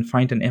Images and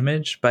find an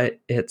image, but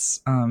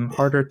it's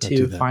harder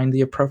to find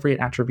the appropriate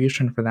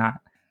attribution for that.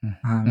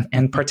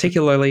 And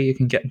particularly, you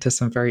can get into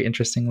some very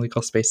interesting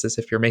legal spaces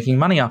if you're making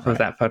money off of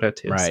that photo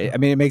too. Right. So. I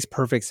mean, it makes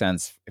perfect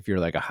sense if you're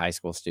like a high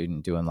school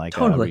student doing like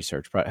a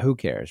research project. Who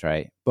cares,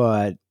 right?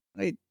 But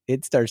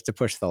it starts to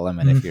push the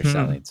limit if you're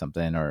selling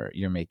something or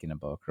you're making a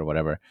book or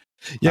whatever.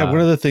 Yeah,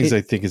 one of the things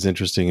I think is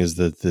interesting is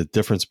the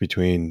difference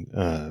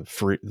between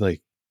free,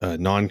 like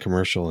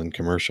non-commercial and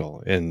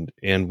commercial, and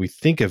we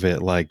think of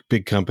it like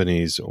big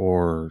companies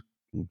or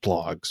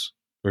blogs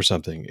or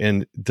something,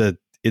 and that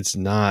it's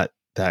not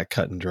that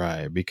cut and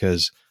dry,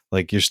 because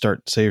like you're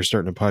starting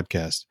a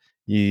podcast,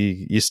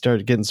 you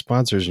start getting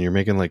sponsors and you're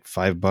making like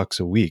 $5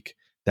 a week.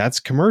 That's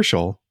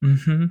commercial,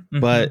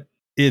 but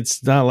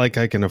it's not like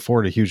I can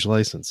afford a huge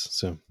license.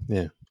 So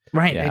yeah.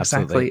 Right, yeah,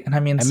 exactly. Absolutely. And I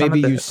mean, and maybe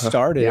you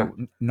started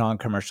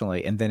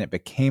non-commercially and then it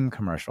became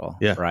commercial,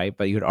 right?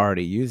 But you'd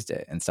already used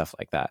it and stuff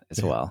like that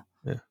as well.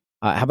 Yeah.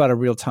 How about a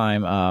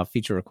real-time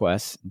feature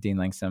request? Dean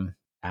Langston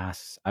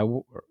asks,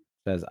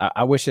 says,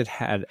 I wish it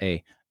had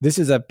this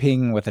is a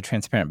ping with a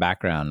transparent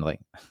background. Like,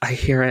 I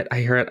hear it.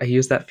 I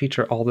use that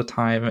feature all the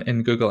time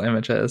in Google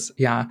Images.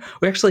 Yeah.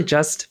 We actually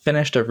just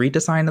finished a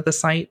redesign of the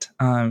site.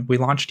 We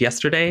launched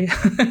yesterday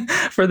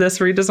for this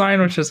redesign,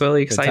 which is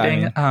really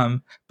exciting.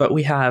 But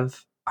we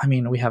have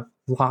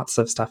lots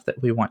of stuff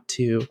that we want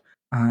to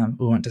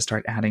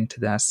start adding to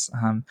this.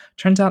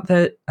 Turns out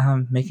that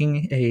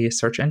making a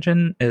search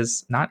engine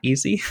is not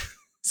easy.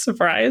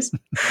 Surprise.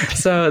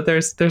 So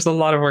there's a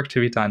lot of work to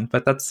be done,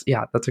 but that's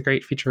a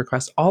great feature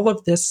request. All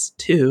of this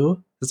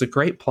too is a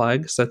great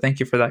plug. So thank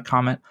you for that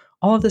comment.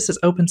 All of this is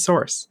open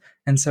source.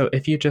 And so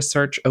if you just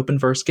search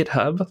Openverse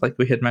GitHub, like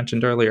we had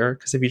mentioned earlier,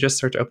 because if you just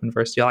search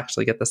Openverse, you'll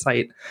actually get the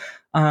site.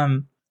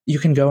 You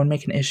can go and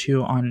make an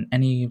issue on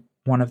any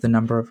one of the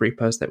number of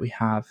repos that we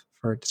have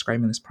for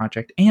describing this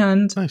project.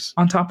 And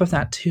on top of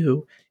that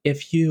too,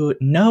 if you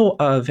know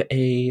of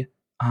a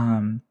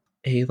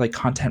like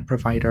content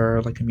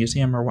provider, like a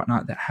museum or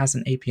whatnot, that has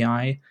an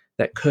API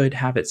that could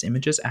have its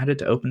images added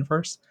to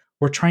Openverse,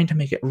 we're trying to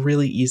make it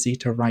really easy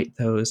to write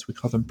those. We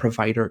call them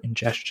provider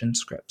ingestion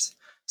scripts.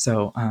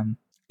 So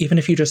even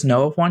if you just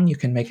know of one, you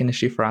can make an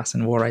issue for us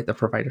and we'll write the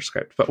provider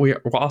script. But we'll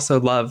also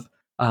love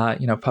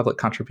public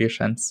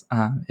contributions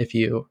if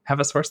you have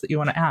a source that you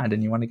want to add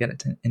and you want to get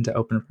it into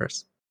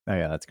Openverse. Oh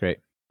yeah, that's great.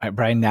 All right,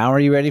 Brian, now are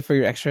you ready for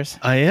your extras?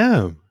 I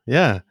am.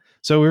 Yeah.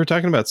 So we were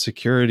talking about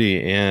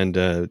security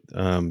and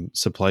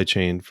supply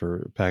chain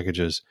for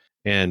packages.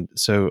 And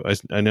so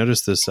I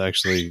noticed this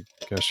actually,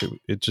 gosh,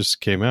 it just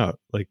came out.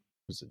 Like,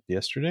 was it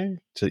yesterday?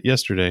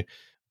 Yesterday,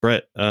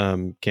 Brett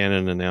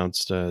Cannon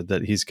announced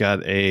that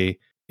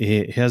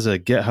he has a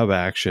GitHub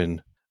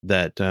action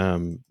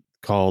that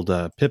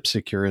called pip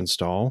secure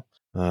install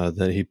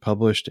that he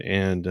published,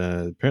 and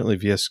apparently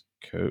VS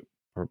Code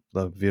or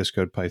VS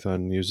Code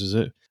Python uses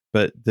it.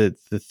 But the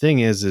thing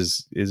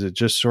is it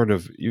just sort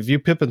of, if you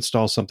pip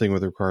install something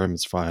with a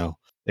requirements file,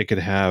 it could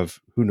have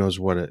who knows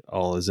what it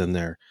all is in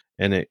there,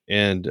 and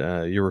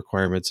your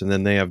requirements, and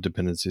then they have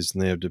dependencies,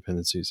 and they have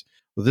dependencies.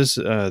 Well,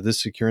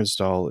 this secure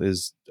install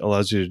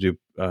allows you to do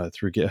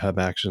through GitHub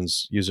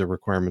Actions, use a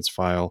requirements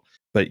file,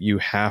 but you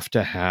have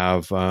to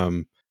have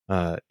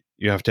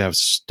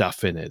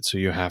stuff in it. So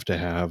you have to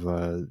have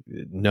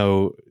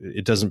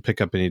it doesn't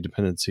pick up any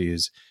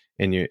dependencies,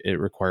 and it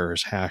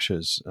requires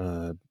hashes.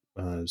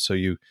 So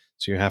you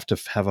have to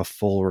have a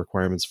full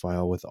requirements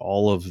file with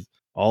all of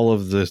all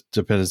of the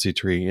dependency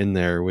tree in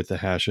there with the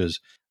hashes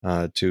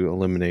to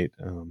eliminate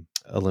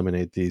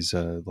these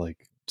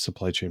like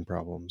supply chain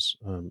problems.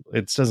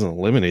 It doesn't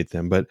eliminate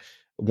them, but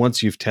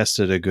once you've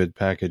tested a good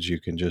package, you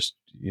can just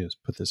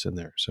put this in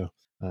there. So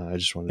I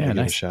just wanted to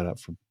give a shout out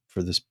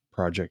for this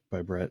project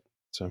by Brett.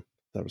 So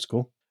that was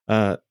cool.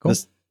 Cool.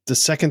 The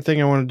second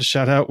thing I wanted to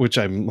shout out, which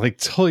I'm like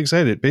totally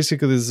excited.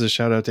 Basically, this is a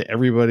shout out to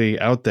everybody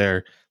out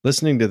there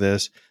listening to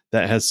this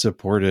that has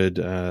supported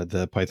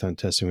the Python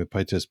Testing with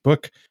PyTest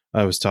book.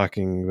 I was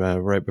talking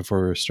right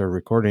before we started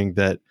recording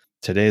that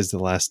today is the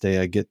last day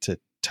I get to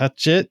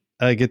touch it.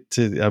 I get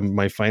to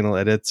my final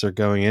edits are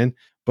going in,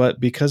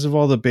 but because of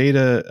all the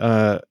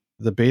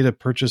beta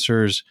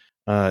purchasers,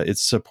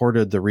 it's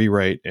supported the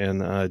rewrite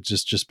and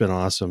just been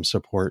awesome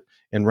support.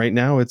 And right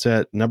now it's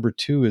at number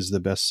 2 is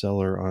the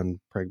bestseller on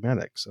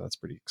Pragmatic. So that's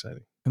pretty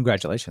exciting.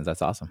 Congratulations.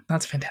 That's awesome.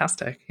 That's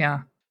fantastic.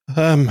 Yeah.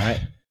 All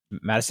right.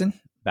 Madison,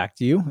 back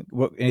to you.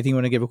 Anything you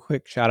want to give a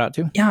quick shout out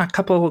to? Yeah, a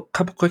couple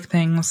quick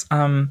things.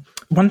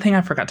 One thing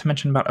I forgot to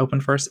mention about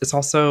OpenVerse, it's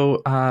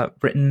also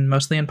written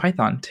mostly in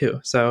Python too.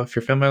 So if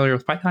you're familiar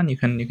with Python, you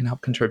can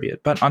help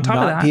contribute. But on top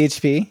of that,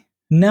 PHP.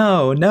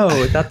 No,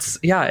 that's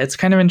it's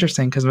kind of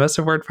interesting because most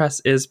of WordPress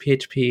is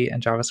PHP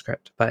and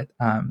JavaScript, but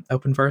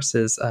OpenVerse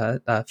is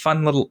a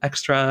fun little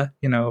extra,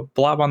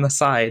 blob on the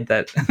side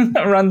that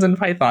runs in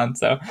Python.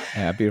 So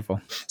yeah,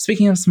 beautiful.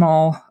 Speaking of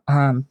small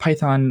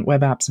Python web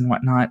apps and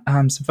whatnot,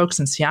 some folks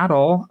in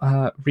Seattle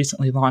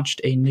recently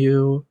launched a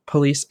new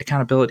police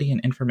accountability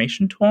and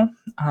information tool,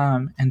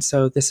 and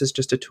so this is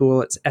just a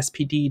tool. It's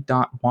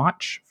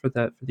spd.watch for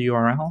the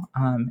URL,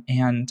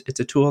 and it's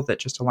a tool that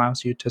just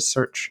allows you to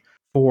search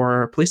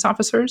for police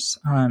officers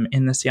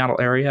in the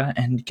Seattle area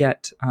and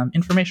get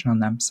information on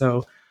them.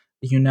 So,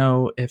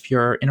 if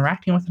you're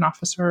interacting with an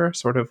officer,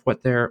 sort of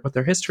what their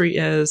history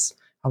is,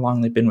 how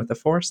long they've been with the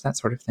force, that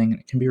sort of thing.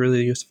 It can be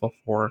really useful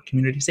for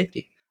community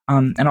safety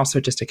and also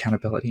just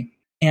accountability.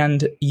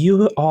 And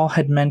you all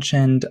had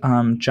mentioned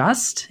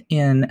Just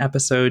in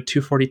episode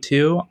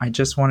 242. I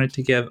just wanted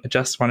to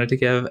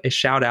give a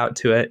shout out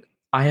to it.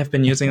 I have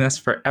been using this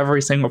for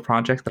every single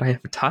project that I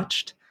have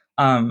touched.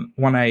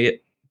 When I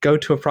go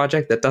to a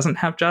project that doesn't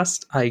have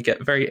Just, I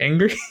get very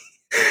angry.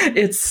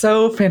 It's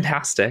so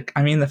fantastic.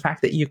 I mean, the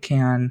fact that you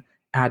can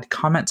add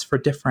comments for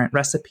different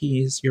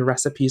recipes, your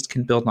recipes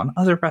can build on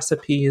other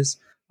recipes.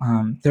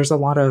 There's a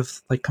lot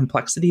of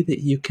complexity that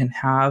you can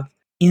have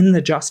in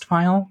the Just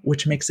file,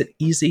 which makes it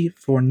easy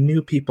for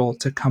new people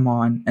to come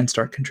on and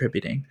start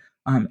contributing.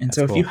 And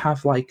so if you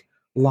have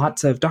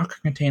lots of Docker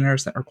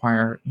containers that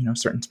require,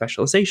 certain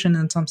specialization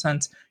in some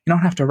sense, you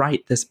don't have to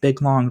write this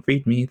big long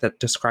README that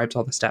describes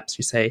all the steps.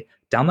 You say,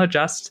 download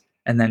Just,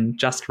 and then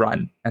just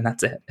run, and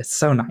that's it. It's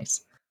so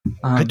nice.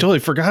 I totally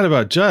forgot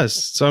about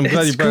Just, so I'm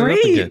glad you brought it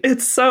up again.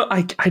 It's so,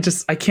 I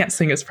can't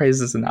sing its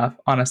praises enough,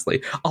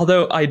 honestly.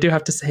 Although I do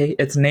have to say,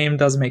 its name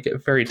does make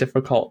it very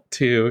difficult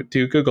to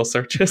do Google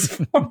searches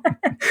for.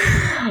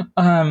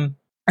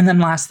 And then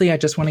lastly, I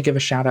just want to give a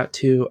shout out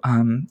to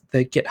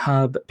the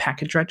GitHub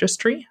package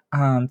registry.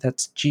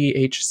 That's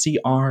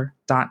ghcr.io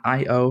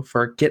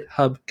for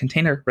GitHub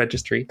container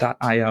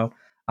registry.io.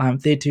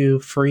 They do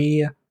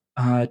free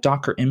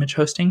Docker image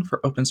hosting for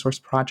open source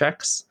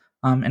projects.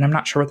 And I'm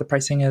not sure what the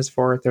pricing is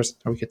for.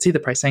 We could see the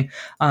pricing.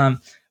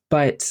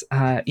 But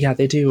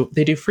they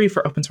do free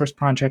for open source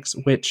projects,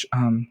 which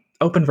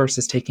OpenVerse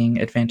is taking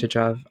advantage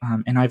of.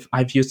 And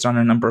I've used on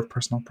a number of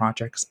personal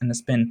projects, and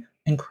it's been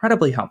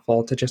incredibly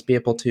helpful to just be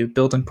able to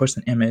build and push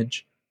an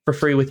image for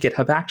free with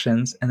GitHub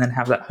Actions and then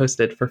have that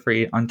hosted for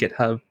free on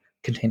GitHub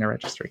Container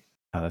Registry.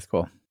 Oh, that's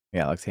cool.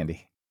 Yeah, it looks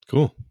handy.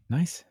 Cool.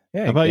 Nice.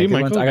 Yeah. How about you,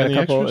 Michael? I got a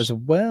couple extras? as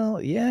well.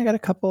 Yeah, I got a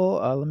couple.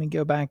 Let me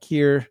go back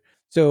here.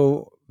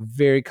 So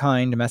very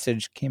kind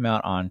message came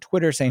out on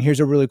Twitter saying, here's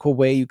a really cool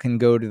way you can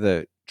go to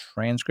the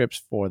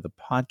transcripts for the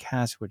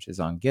podcast, which is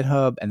on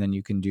GitHub. And then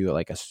you can do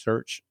a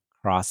search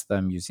across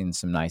them using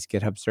some nice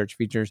GitHub search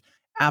features.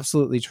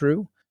 Absolutely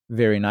true.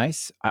 Very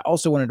nice. I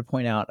also wanted to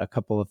point out a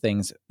couple of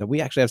things that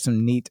we actually have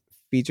some neat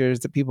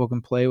features that people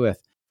can play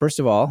with. First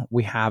of all,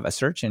 we have a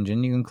search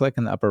engine. You can click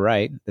in the upper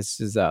right.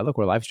 This is, look,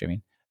 we're live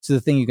streaming. So the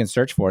thing you can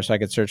search for. So I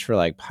could search for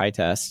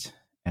PyTest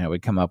and it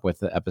would come up with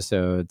the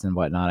episodes and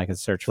whatnot. I could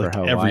search for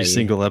Hawaii. Every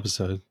single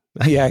episode.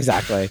 Yeah,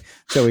 exactly.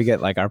 So we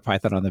get our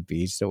Python on the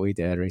beach that we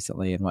did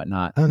recently and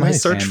whatnot. Oh, nice. My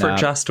search for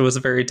Just was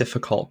very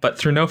difficult, but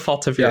through no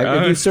fault of your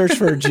own. If you search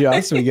for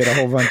Just, we get a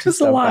whole bunch of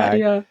stuff a lot, back.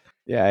 Yeah.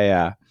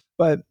 Yeah.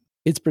 But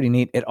it's pretty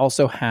neat. It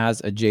also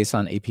has a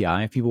JSON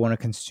API. If people want to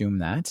consume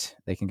that,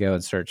 they can go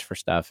and search for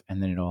stuff,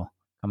 and then it'll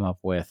come up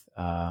with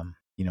a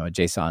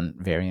JSON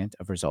variant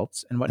of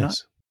results and whatnot.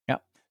 Nice. Yeah.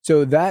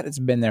 So that has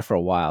been there for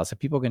a while, so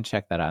people can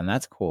check that out, and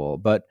that's cool.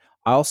 But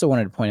I also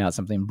wanted to point out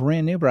something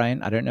brand new,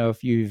 Brian. I don't know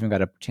if you even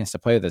got a chance to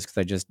play with this because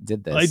I just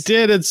did this. I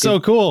did. It's so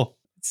cool.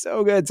 It's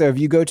so good. So if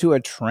you go to the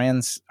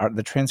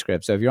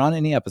transcript, so if you're on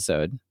any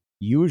episode,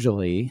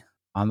 usually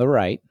on the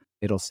right,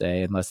 it'll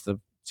say, unless the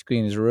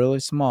screen is really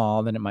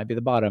small, then it might be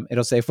the bottom.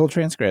 It'll say full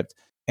transcript.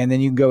 And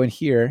then you can go in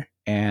here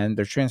and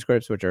there's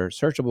transcripts which are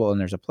searchable and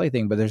there's a play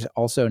thing, but there's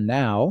also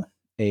now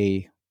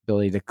a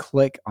ability to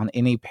click on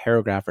any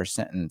paragraph or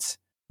sentence,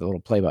 the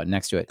little play button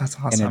next to it, That's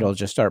and awesome. it'll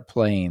just start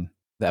playing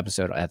the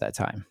episode at that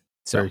time.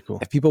 So Very cool.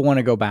 if people want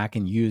to go back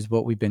and use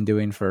what we've been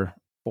doing for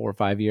 4 or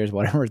 5 years,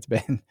 whatever it's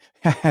been,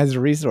 as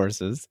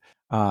resources,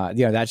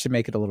 that should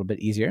make it a little bit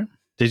easier.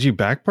 Did you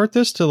backpart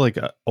this to like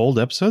old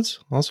episodes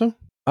also?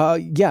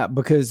 Yeah,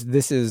 because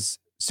this is,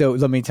 so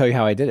let me tell you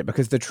how I did it.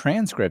 Because the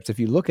transcripts, if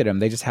you look at them,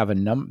 they just have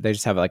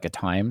like a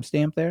time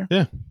stamp there.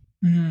 Yeah.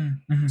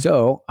 Mm-hmm.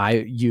 So I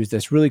use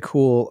this really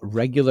cool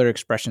Regular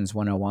Expressions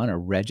 101 or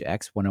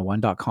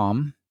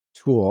regex101.com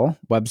tool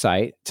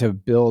website to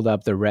build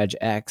up the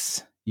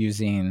regex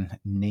using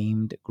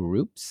named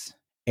groups.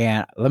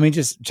 And let me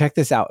just check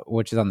this out,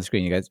 which is on the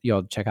screen. You guys,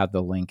 you'll check out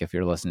the link if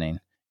you're listening.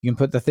 You can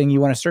put the thing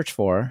you want to search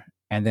for,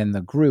 and then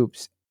the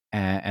groups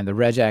and the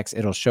regex,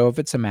 it'll show if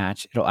it's a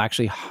match. It'll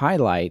actually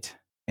highlight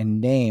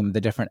and name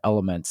the different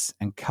elements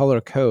and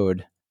color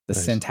code the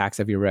syntax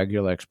of your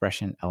regular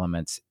expression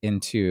elements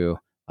into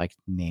like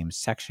name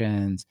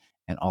sections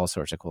and all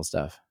sorts of cool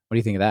stuff. What do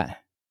you think of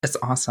that? It's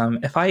awesome.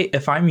 If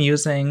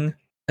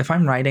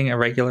I'm writing a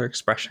regular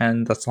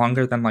expression that's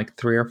longer than like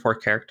 3 or 4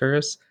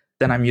 characters,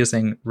 then I'm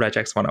using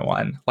regex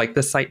 101. Like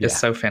this site is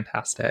so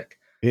fantastic.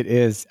 It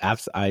is.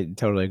 I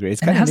totally agree.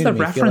 It's and kind it has the new to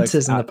me.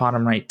 references Felix, in the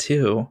bottom right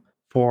too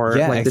for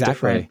like the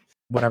different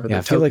whatever. Yeah,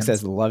 the Felix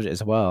tokens. has loved it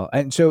as well,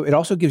 and so it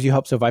also gives you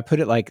help. So if I put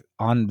it like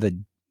on the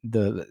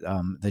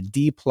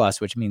D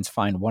plus, which means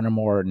find one or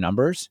more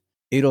numbers,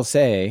 it'll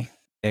say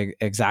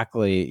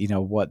exactly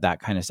what that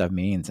kind of stuff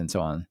means and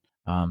so on.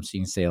 So you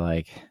can say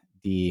like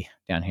D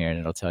down here, and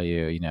it'll tell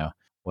you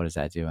what is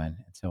that doing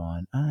and so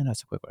on.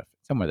 That's a quick one.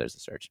 Somewhere there's a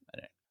search.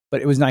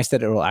 But it was nice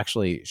that it will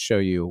actually show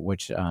you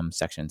which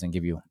sections and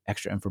give you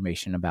extra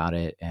information about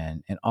it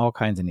and all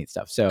kinds of neat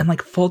stuff. So and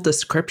like full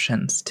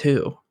descriptions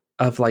too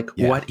of like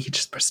what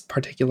each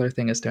particular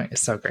thing is doing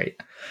is so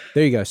great.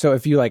 There you go. So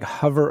if you like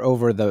hover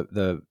over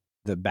the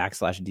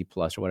 /D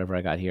plus or whatever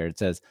I got here, it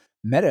says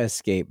meta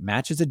escape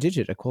matches a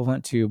digit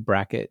equivalent to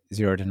bracket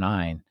 0 to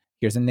 9.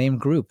 Here's a name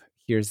group.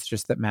 Here's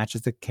just that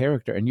matches the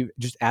character. And you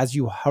just, as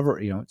you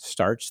hover,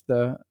 starts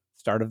the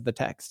start of the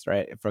text,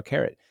 right? For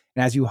caret.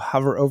 And as you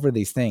hover over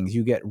these things,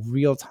 you get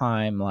real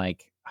time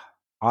like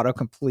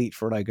autocomplete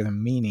for like the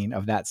meaning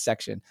of that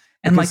section.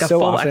 And like a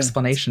full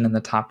explanation in the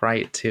top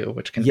right too,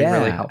 which can be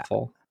really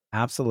helpful.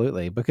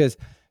 Absolutely. Because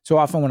so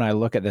often when I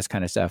look at this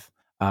kind of stuff,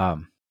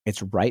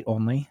 it's write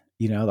only,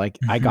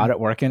 I got it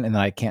working and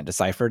then I can't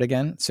decipher it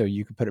again. So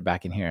you can put it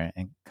back in here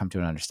and come to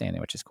an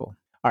understanding, which is cool.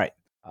 All right.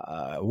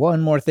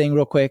 One more thing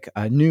real quick,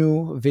 a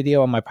new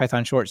video on my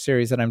Python short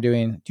series that I'm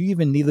doing. Do you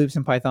even need loops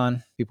in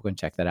Python? People can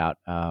check that out.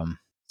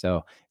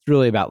 So it's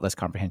really about list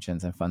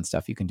comprehensions and fun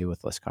stuff you can do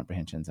with list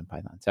comprehensions in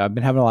Python. So I've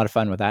been having a lot of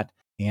fun with that.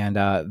 And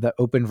the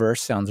open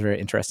verse sounds very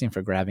interesting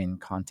for grabbing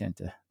content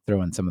to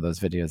throw in some of those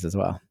videos as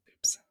well.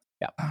 Oops.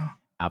 Yeah,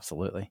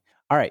 absolutely.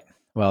 All right.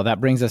 Well, that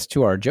brings us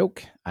to our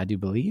joke, I do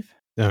believe.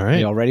 All right.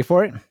 You all ready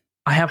for it?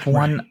 I have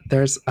one.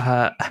 There's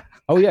found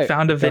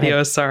a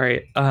video.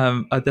 Sorry.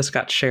 This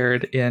got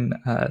shared in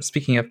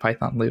speaking of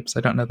Python loops.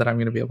 I don't know that I'm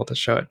going to be able to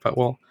show it, but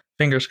we'll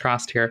fingers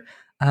crossed here.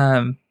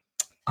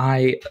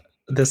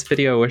 This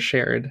video was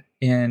shared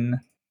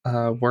in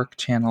a work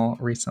channel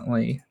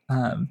recently,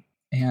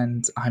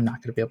 and I'm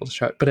not going to be able to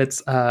show it, but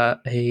it's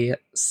a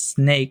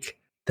snake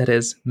that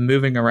is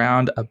moving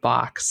around a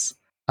box.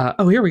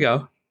 Here we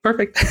go.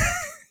 Perfect.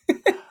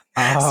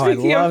 I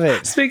love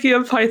it. Speaking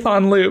of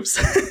Python loops.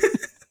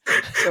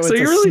 So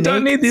you really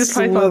don't need these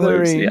Python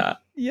loops. Yeah.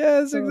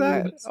 Yes,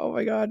 exactly. Oh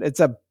my God. It's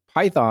a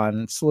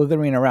Python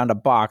slithering around a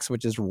box,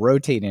 which is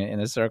rotating it in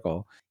a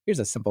circle. Here's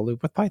a simple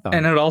loop with Python.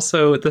 And it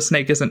also, the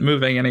snake isn't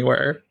moving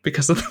anywhere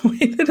because of the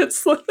way that it's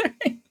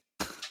slithering.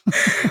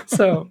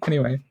 So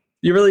anyway,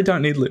 you really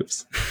don't need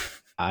loops.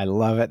 I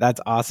love it. That's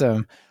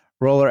awesome.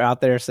 Roller out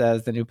there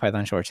says the new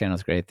Python short channel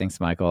is great. Thanks,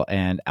 Michael.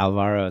 And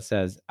Alvaro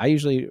says, I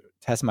usually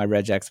test my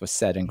regex with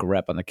set and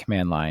grep on the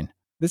command line.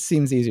 This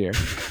seems easier.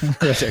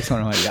 Regex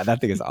 101. Yeah,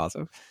 that thing is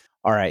awesome.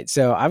 All right.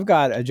 So I've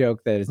got a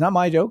joke that is not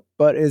my joke,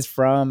 but is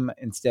from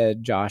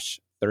instead Josh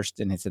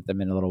Thurston. He sent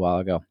them in a little while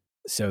ago.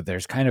 So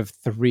there's kind of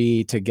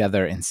 3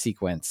 together in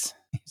sequence.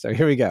 So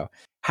here we go.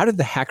 How did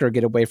the hacker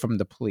get away from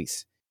the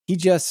police? He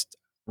just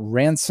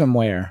ran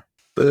somewhere.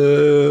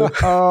 Boo.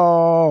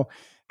 Oh,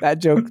 that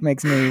joke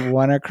makes me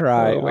want to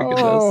cry. Oh my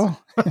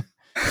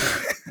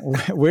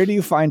goodness. Where do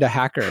you find a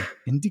hacker?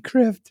 In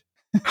Decrypt.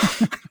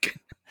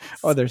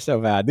 Oh, they're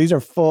so bad. These are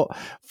full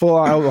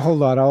on.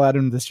 Hold on, I'll add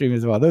them to the stream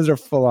as well. Those are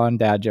full on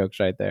dad jokes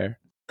right there.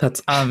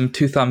 That's 2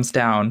 thumbs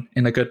down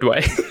in a good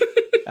way.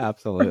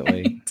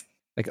 Absolutely. Right.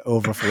 Like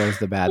overflows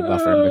the bad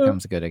buffer and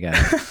becomes good again.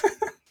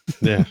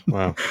 Yeah.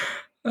 Wow.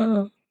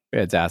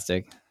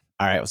 Fantastic.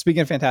 All right. Well,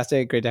 speaking of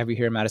fantastic, great to have you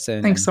here,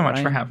 Madison. Thanks so much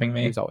for having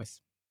me. As always.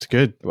 It's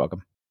good. You're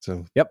welcome.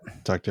 So yep.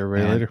 Talk to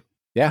everybody later.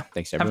 Yeah.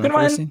 Thanks to everyone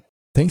for listening.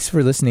 Thanks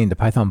for listening to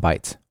Python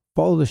Bytes.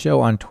 Follow the show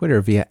on Twitter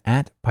via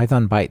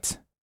 @PythonBytes.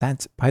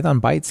 That's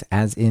Python Bytes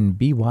as in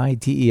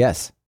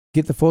BYTES.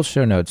 Get the full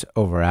show notes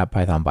over at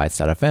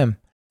pythonbytes.fm.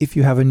 If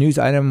you have a news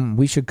item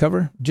we should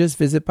cover, just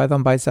visit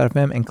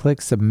pythonbytes.fm and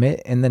click submit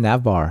in the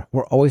nav bar.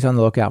 We're always on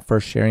the lookout for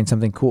sharing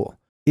something cool.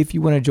 If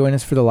you want to join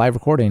us for the live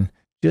recording,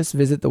 just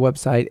visit the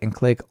website and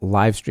click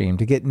live stream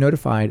to get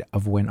notified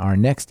of when our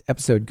next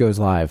episode goes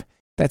live.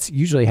 That's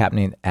usually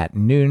happening at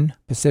noon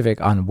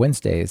Pacific on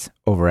Wednesdays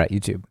over at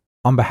YouTube.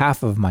 On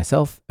behalf of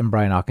myself and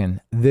Brian Ocken,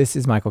 this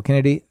is Michael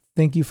Kennedy.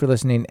 Thank you for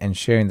listening and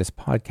sharing this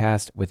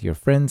podcast with your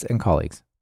friends and colleagues.